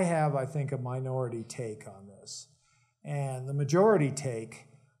 And I have, I think, a minority take on this. And the majority take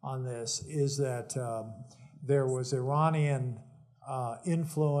on this is that there was Iranian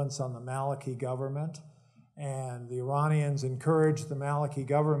influence on the Maliki government, and the Iranians encouraged the Maliki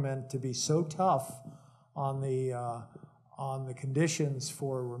government to be so tough on the conditions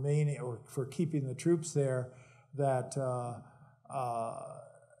for remaining or for keeping the troops there that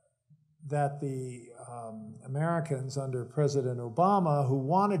the Americans under President Obama, who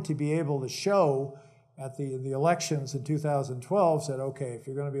wanted to be able to show at the elections in 2012, said, okay, if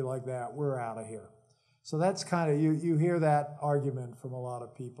you're going to be like that, we're out of here. So that's kind of, you hear that argument from a lot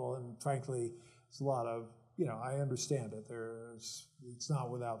of people, and frankly, it's a lot of, I understand it. It's not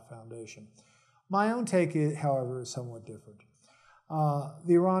without foundation. My own take, however, is somewhat different.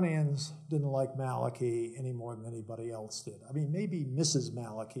 The Iranians didn't like Maliki any more than anybody else did. I mean, maybe Mrs.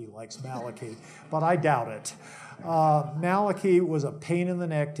 Maliki likes Maliki, but I doubt it. Maliki was a pain in the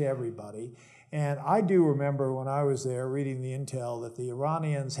neck to everybody. And I do remember when I was there reading the intel that the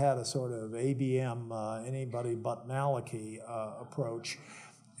Iranians had a sort of ABM, anybody but Maliki approach.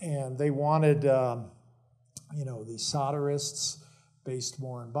 And they wanted, the solderists based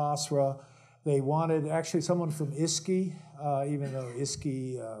more in Basra. They wanted actually someone from Iski, even though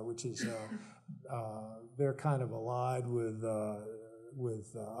Iski, which is, they're kind of allied with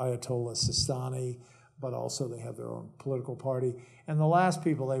Ayatollah Sistani, but also they have their own political party. And the last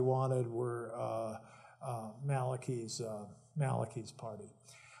people they wanted were Maliki's party.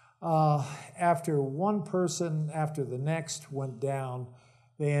 After one person after the next went down,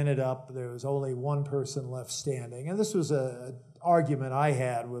 there was only one person left standing. And this was an argument I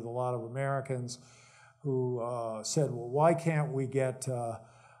had with a lot of Americans who said, well, why can't we get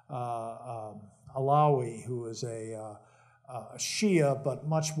Alawi, who is a Shia, but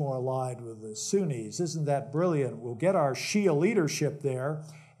much more allied with the Sunnis? Isn't that brilliant? We'll get our Shia leadership there,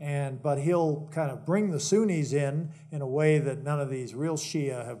 but he'll kind of bring the Sunnis in a way that none of these real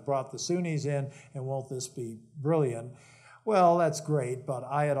Shia have brought the Sunnis in, and won't this be brilliant? Well, that's great, but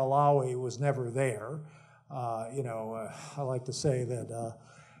Ayat Alawi was never there. I like to say that,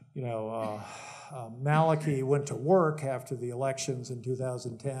 Maliki went to work after the elections in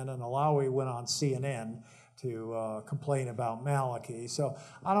 2010, and Alawi went on CNN to complain about Maliki. So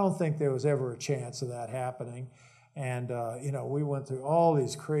I don't think there was ever a chance of that happening. And, we went through all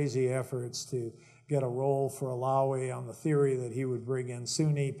these crazy efforts to get a role for Alawi on the theory that he would bring in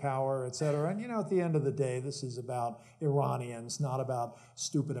Sunni power, et cetera. And, at the end of the day, this is about Iranians, not about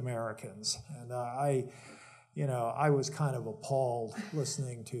stupid Americans. And I was kind of appalled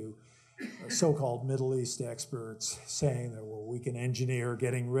listening to so-called Middle East experts saying that, well, we can engineer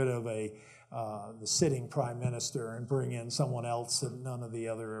getting rid of the sitting prime minister and bring in someone else that none of the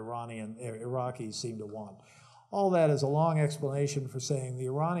other Iraqis seem to want. All that is a long explanation for saying the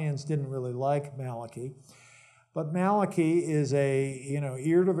Iranians didn't really like Maliki, but Maliki is a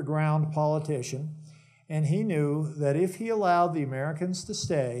ear-to-the-ground politician, and he knew that if he allowed the Americans to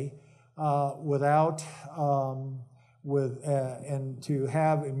stay and to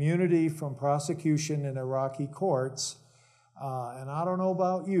have immunity from prosecution in Iraqi courts, and I don't know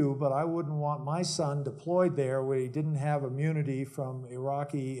about you, but I wouldn't want my son deployed there where he didn't have immunity from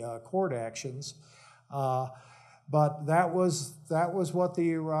Iraqi court actions. But that was what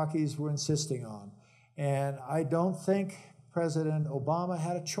the Iraqis were insisting on. And I don't think President Obama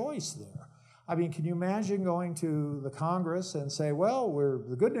had a choice there. I mean, can you imagine going to the Congress and say, well,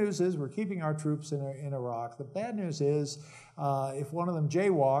 the good news is we're keeping our troops in Iraq. The bad news is if one of them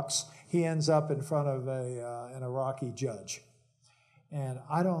jaywalks, he ends up in front of an Iraqi judge. And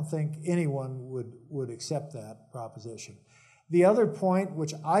I don't think anyone would accept that proposition. The other point,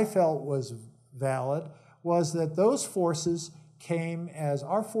 which I felt was valid, was that those forces came as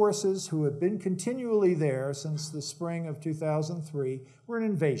our forces, who had been continually there since the spring of 2003, were an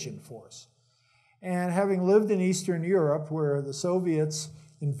invasion force. And having lived in Eastern Europe, where the Soviets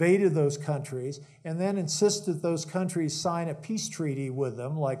invaded those countries and then insisted those countries sign a peace treaty with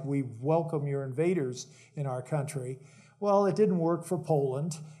them, like we welcome your invaders in our country, well, it didn't work for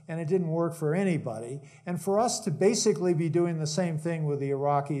Poland, and it didn't work for anybody. And for us to basically be doing the same thing with the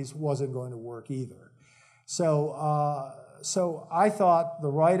Iraqis wasn't going to work either. So I thought the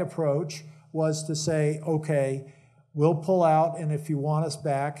right approach was to say, okay, we'll pull out, and if you want us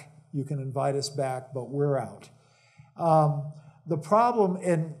back, you can invite us back, but we're out. The problem,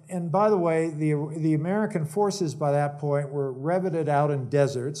 and by the way, the American forces by that point were revetted out in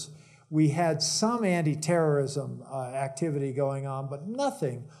deserts. We had some anti-terrorism activity going on, but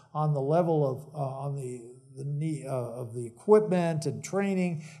nothing on the level of the equipment and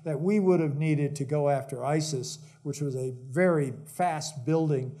training that we would have needed to go after ISIS, which was a very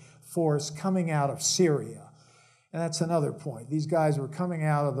fast-building force coming out of Syria. And that's another point. These guys were coming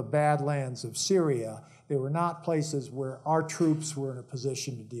out of the badlands of Syria. They were not places where our troops were in a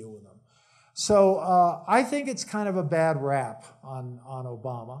position to deal with them. So I think it's kind of a bad rap on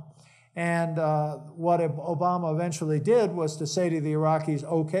Obama. And what Obama eventually did was to say to the Iraqis,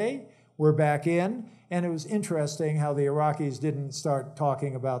 okay, we're back in. And it was interesting how the Iraqis didn't start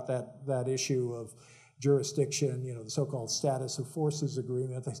talking about that issue of jurisdiction, the so-called status of forces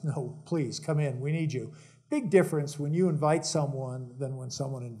agreement. They said, no, please, come in, we need you. Big difference when you invite someone than when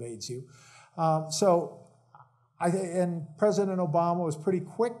someone invades you. And President Obama was pretty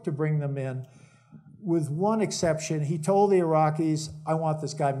quick to bring them in. With one exception, he told the Iraqis, I want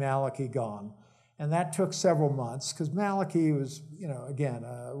this guy Maliki gone. And that took several months, because Maliki was, again,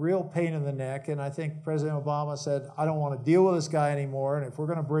 a real pain in the neck. And I think President Obama said, I don't want to deal with this guy anymore. And if we're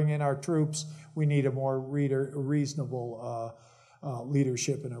going to bring in our troops, we need a more reasonable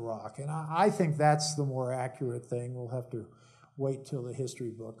leadership in Iraq. And I think that's the more accurate thing. We'll have to wait till the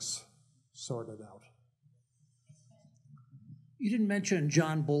history books sort it out. You didn't mention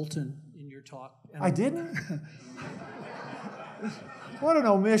John Bolton in your talk. I didn't? What an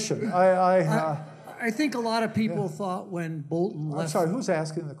omission. I think a lot of people thought when Bolton left... I'm sorry, who's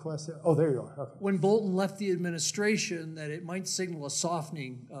asking the question? Oh, there you are. Okay. When Bolton left the administration, that it might signal a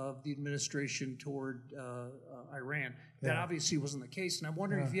softening of the administration toward Iran. That obviously wasn't the case, and I'm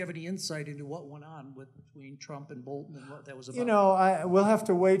wondering if you have any insight into what went on between Trump and Bolton and what that was about. We'll have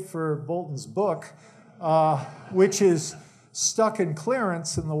to wait for Bolton's book, which is stuck in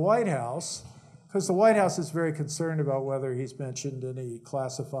clearance in the White House, because the White House is very concerned about whether he's mentioned any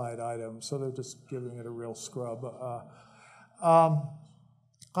classified items, so they're just giving it a real scrub.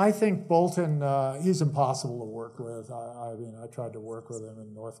 I think Bolton, he's impossible to work with. I tried to work with him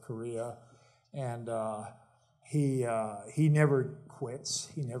in North Korea, and he never quits.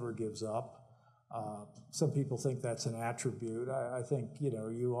 He never gives up. Some people think that's an attribute. I think,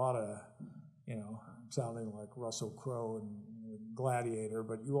 you ought to, sounding like Russell Crowe and Gladiator,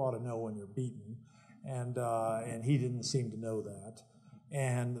 but you ought to know when you're beaten, and he didn't seem to know that.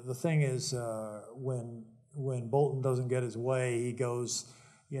 And the thing is, when Bolton doesn't get his way, he goes,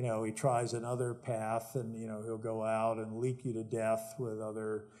 he tries another path, and he'll go out and leak you to death with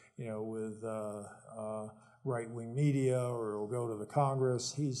other, with right-wing media, or he'll go to the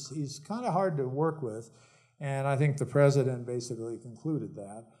Congress. He's kind of hard to work with, and I think the president basically concluded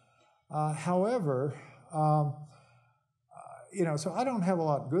that. However, so I don't have a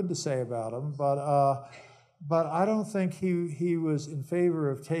lot good to say about him, but but I don't think he was in favor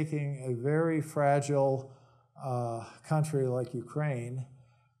of taking a very fragile country like Ukraine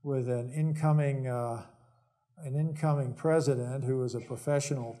with an incoming president who was a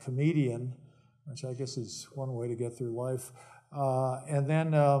professional comedian, which I guess is one way to get through life, and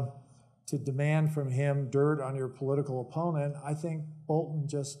then to demand from him dirt on your political opponent. I think Bolton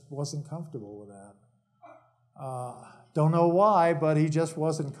just wasn't comfortable with that. Don't know why, but he just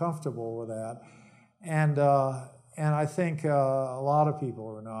wasn't comfortable with that. And I think a lot of people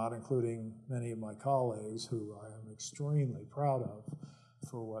are not, including many of my colleagues, who I am extremely proud of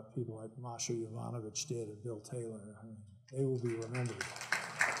for what people like Masha Jovanovic did and Bill Taylor. I mean, they will be remembered.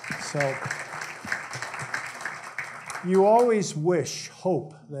 So you always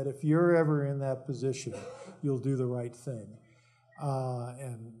hope that if you're ever in that position, you'll do the right thing.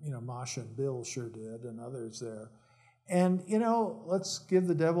 And, Masha and Bill sure did, and others there. And, let's give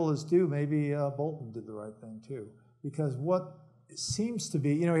the devil his due. Maybe Bolton did the right thing, too. Because what seems to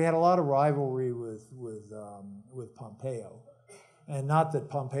be, he had a lot of rivalry with Pompeo. And not that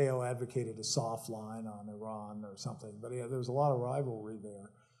Pompeo advocated a soft line on Iran or something, but there was a lot of rivalry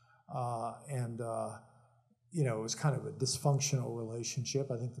there. It was kind of a dysfunctional relationship.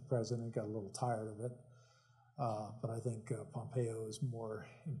 I think the president got a little tired of it. But I think Pompeo is more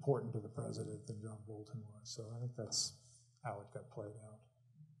important to the president than John Bolton was. So I think that's how it got played out.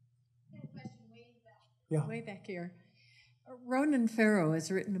 I have a question way back. Yeah. Way back here. Ronan Farrow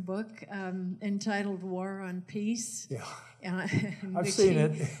has written a book entitled War on Peace. Yeah. I've seen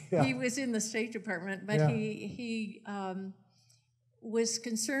it. Yeah. He was in the State Department, but Yeah. he was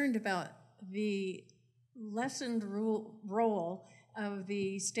concerned about the lessened role of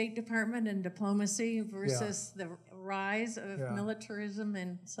the State Department and diplomacy versus the rise of militarism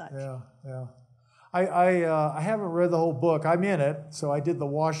and such. Yeah. I haven't read the whole book. I'm in it, so I did the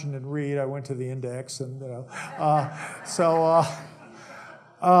Washington read. I went to the index, and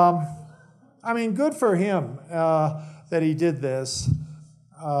good for him that he did this.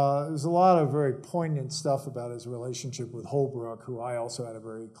 There's a lot of very poignant stuff about his relationship with Holbrooke, who I also had a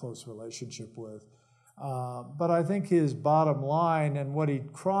very close relationship with. But I think his bottom line and what he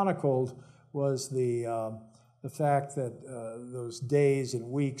chronicled was the fact that those days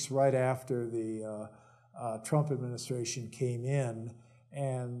and weeks right after the Trump administration came in,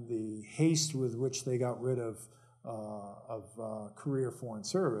 and the haste with which they got rid of career foreign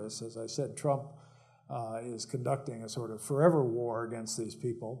service. As I said, Trump is conducting a sort of forever war against these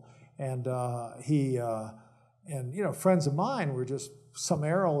people, and friends of mine were just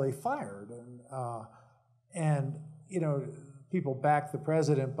summarily fired, and people backed the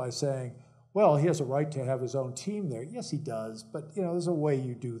president by saying, well, he has a right to have his own team there. Yes, he does, but there's a way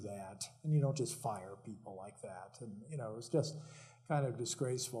you do that, and you don't just fire people like that. And it's just kind of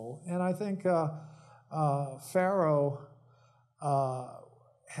disgraceful. And I think Farrow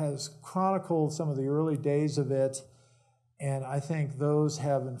has chronicled some of the early days of it, and I think those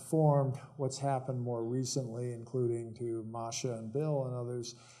have informed what's happened more recently, including to Masha and Bill and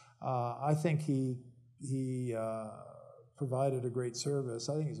others. I think he provided a great service.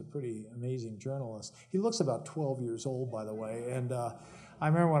 I think he's a pretty amazing journalist. He looks about 12 years old, by the way, and I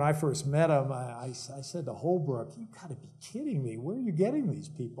remember when I first met him, I said to Holbrooke, "You've got to be kidding me. Where are you getting these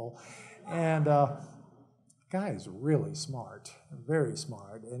people?" And the guy is really smart, very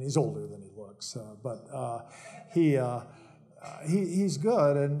smart, and he's older than he looks, but he's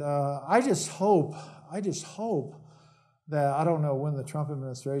good, and I just hope that, I don't know when the Trump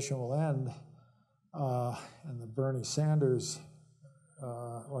administration will end, and the Bernie Sanders,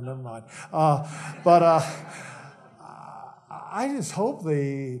 well, never mind. But I just hope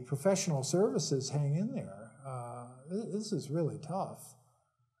the professional services hang in there. This is really tough.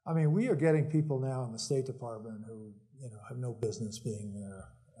 I mean, we are getting people now in the State Department who, have no business being there.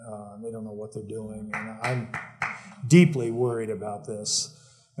 They don't know what they're doing, and I'm deeply worried about this,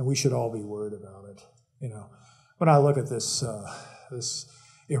 and we should all be worried about it. When I look at this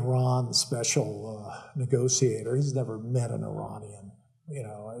Iran special negotiator, he's never met an Iranian.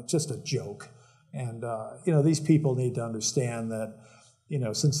 It's just a joke. And, these people need to understand that,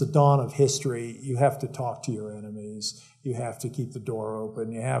 since the dawn of history, you have to talk to your enemies. You have to keep the door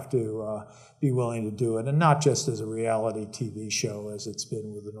open. You have to be willing to do it. And not just as a reality TV show, as it's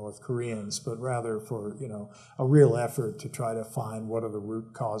been with the North Koreans, but rather for, a real effort to try to find what are the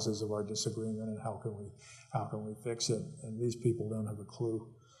root causes of our disagreement and how can we fix it. And these people don't have a clue.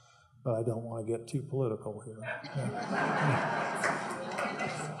 But I don't want to get too political here.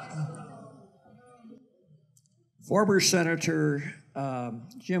 Former Senator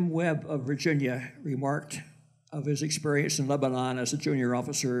Jim Webb of Virginia remarked of his experience in Lebanon as a junior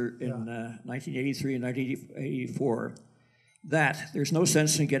officer in 1983 and 1984 that there's no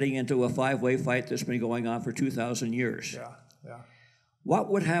sense in getting into a five-way fight that's been going on for 2,000 years. Yeah, yeah. What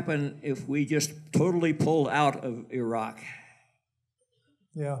would happen if we just totally pulled out of Iraq?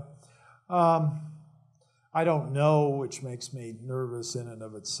 Yeah. I don't know, which makes me nervous in and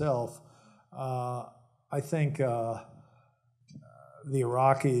of itself. I think the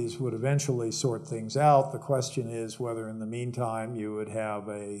Iraqis would eventually sort things out. The question is whether in the meantime you would have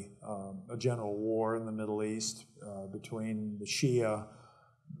a general war in the Middle East between the Shia,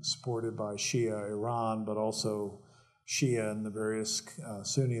 supported by Shia Iran, but also Shia in the various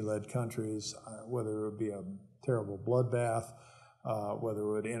Sunni-led countries, whether it would be a terrible bloodbath, whether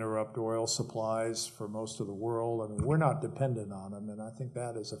it would interrupt oil supplies for most of the world. I mean, we're not dependent on them, and I think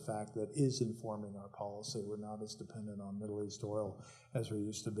that is a fact that is informing our policy. We're not as dependent on Middle East oil as we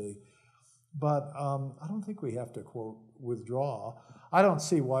used to be. But I don't think we have to, quote, withdraw. I don't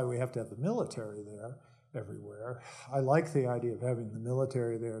see why we have to have the military there everywhere. I like the idea of having the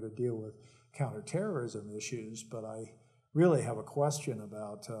military there to deal with counterterrorism issues, but I really have a question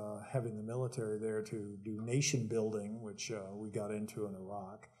about having the military there to do nation building, which we got into in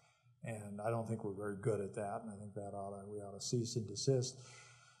Iraq, and I don't think we're very good at that, and I think that we ought to cease and desist.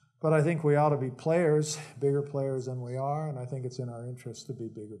 But I think we ought to be players, bigger players than we are, and I think it's in our interest to be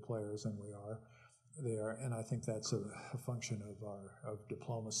bigger players than we are there, and I think that's a function of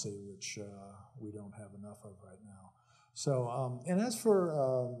diplomacy, which we don't have enough of right now. So, and as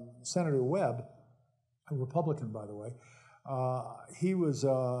for Senator Webb, a Republican, by the way, he was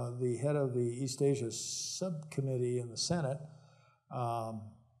the head of the East Asia subcommittee in the Senate,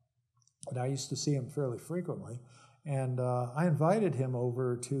 and I used to see him fairly frequently. And I invited him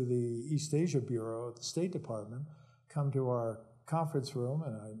over to the East Asia Bureau at the State Department, come to our conference room,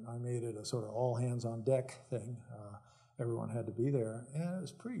 and I made it a sort of all-hands-on-deck thing. Everyone had to be there, and it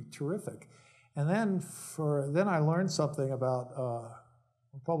was pretty terrific. And then I learned something about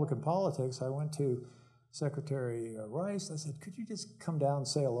Republican politics. I went to Secretary Rice. I said, could you just come down and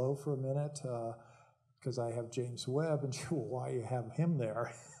say hello for a minute? Because I have James Webb. And she said, well, why you have him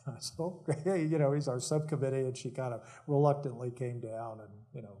there? I said, okay, he's our subcommittee. And she kind of reluctantly came down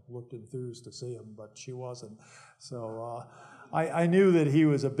and, looked enthused to see him, but she wasn't. So I knew that he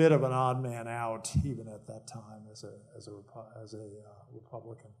was a bit of an odd man out, even at that time, as a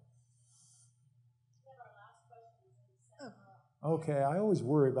Republican. Okay, I always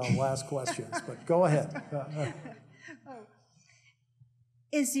worry about last questions, but go ahead.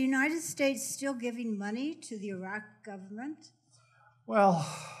 Is the United States still giving money to the Iraq government? Well,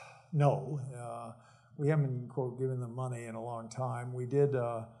 no. We haven't, quote, given them money in a long time. We did.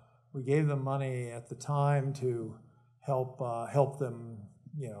 We gave them money at the time to help them,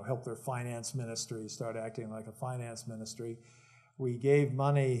 help their finance ministry start acting like a finance ministry. We gave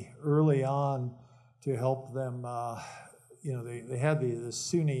money early on to help them. They had the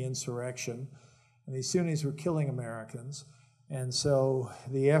Sunni insurrection, and these Sunnis were killing Americans. And so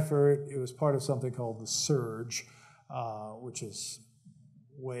the effort, it was part of something called the Surge, which is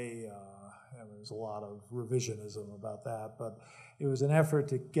there's a lot of revisionism about that, but it was an effort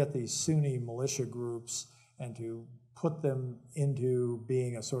to get these Sunni militia groups and to put them into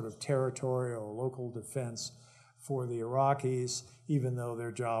being a sort of territorial or local defense for the Iraqis, even though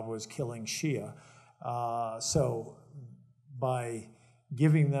their job was killing Shia. So by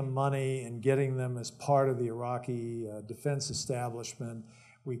giving them money and getting them as part of the Iraqi defense establishment,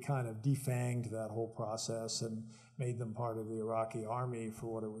 we kind of defanged that whole process and made them part of the Iraqi army for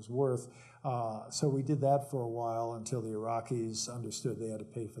what it was worth. So we did that for a while until the Iraqis understood they had to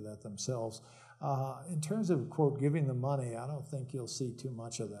pay for that themselves. In terms of, quote, giving them money, I don't think you'll see too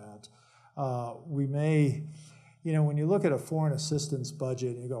much of that. We may, when you look at a foreign assistance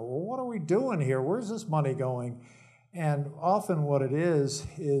budget, you go, well, what are we doing here? Where's this money going? And often what it is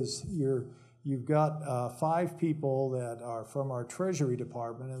you've got 5 people that are from our Treasury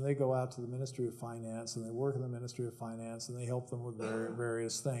Department, and they go out to the Ministry of Finance, and they work in the Ministry of Finance, and they help them with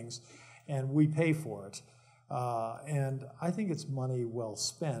various things, and we pay for it. And I think it's money well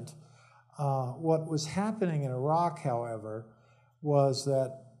spent. What was happening in Iraq, however, was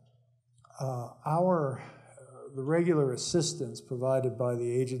that the regular assistance provided by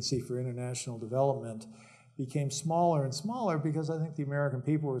the Agency for International Development became smaller and smaller because I think the American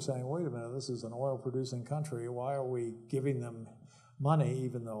people were saying, wait a minute, this is an oil-producing country. Why are we giving them money,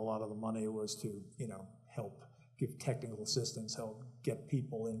 even though a lot of the money was to, help give technical assistance, help get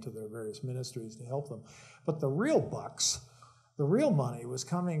people into their various ministries to help them. But the real bucks, the real money was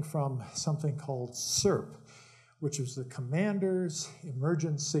coming from something called CERP, which was the Commander's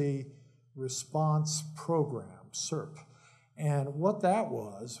Emergency Response Program. SERP. And what that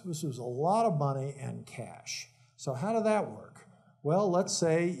was, this was a lot of money and cash. So how did that work? Well, let's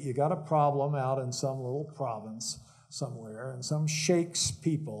say you got a problem out in some little province somewhere, and some sheikh's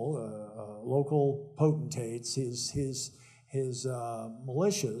people, local potentates, his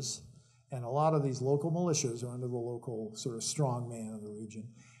militias, and a lot of these local militias are under the local sort of strong man of the region,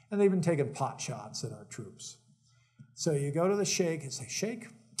 and they've been taking pot shots at our troops. So you go to the sheikh and say, Sheikh,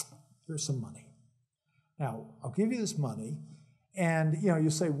 here's some money. Now, I'll give you this money, and you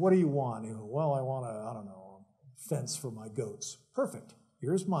say, what do you want? You go, well, I want a fence for my goats. Perfect.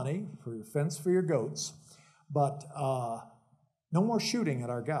 Here's money for your fence for your goats, but no more shooting at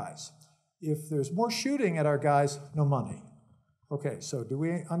our guys. If there's more shooting at our guys, no money. Okay, so do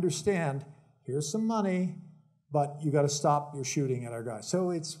we understand? Here's some money, but you got to stop your shooting at our guys.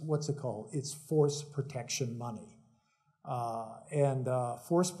 So it's, what's it called? It's force protection money.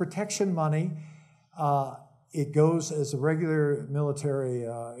 Force protection money, it goes as a regular military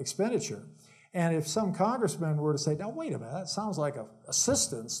expenditure. And if some congressman were to say, now wait a minute, that sounds like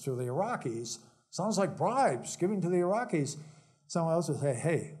assistance to the Iraqis, sounds like bribes given to the Iraqis, someone else would say,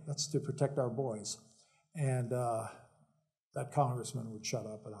 hey, that's to protect our boys. And that congressman would shut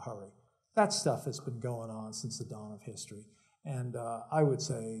up in a hurry. That stuff has been going on since the dawn of history. And I would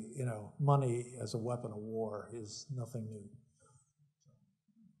say, money as a weapon of war is nothing new.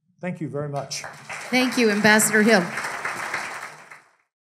 Thank you very much. Thank you, Ambassador Hill.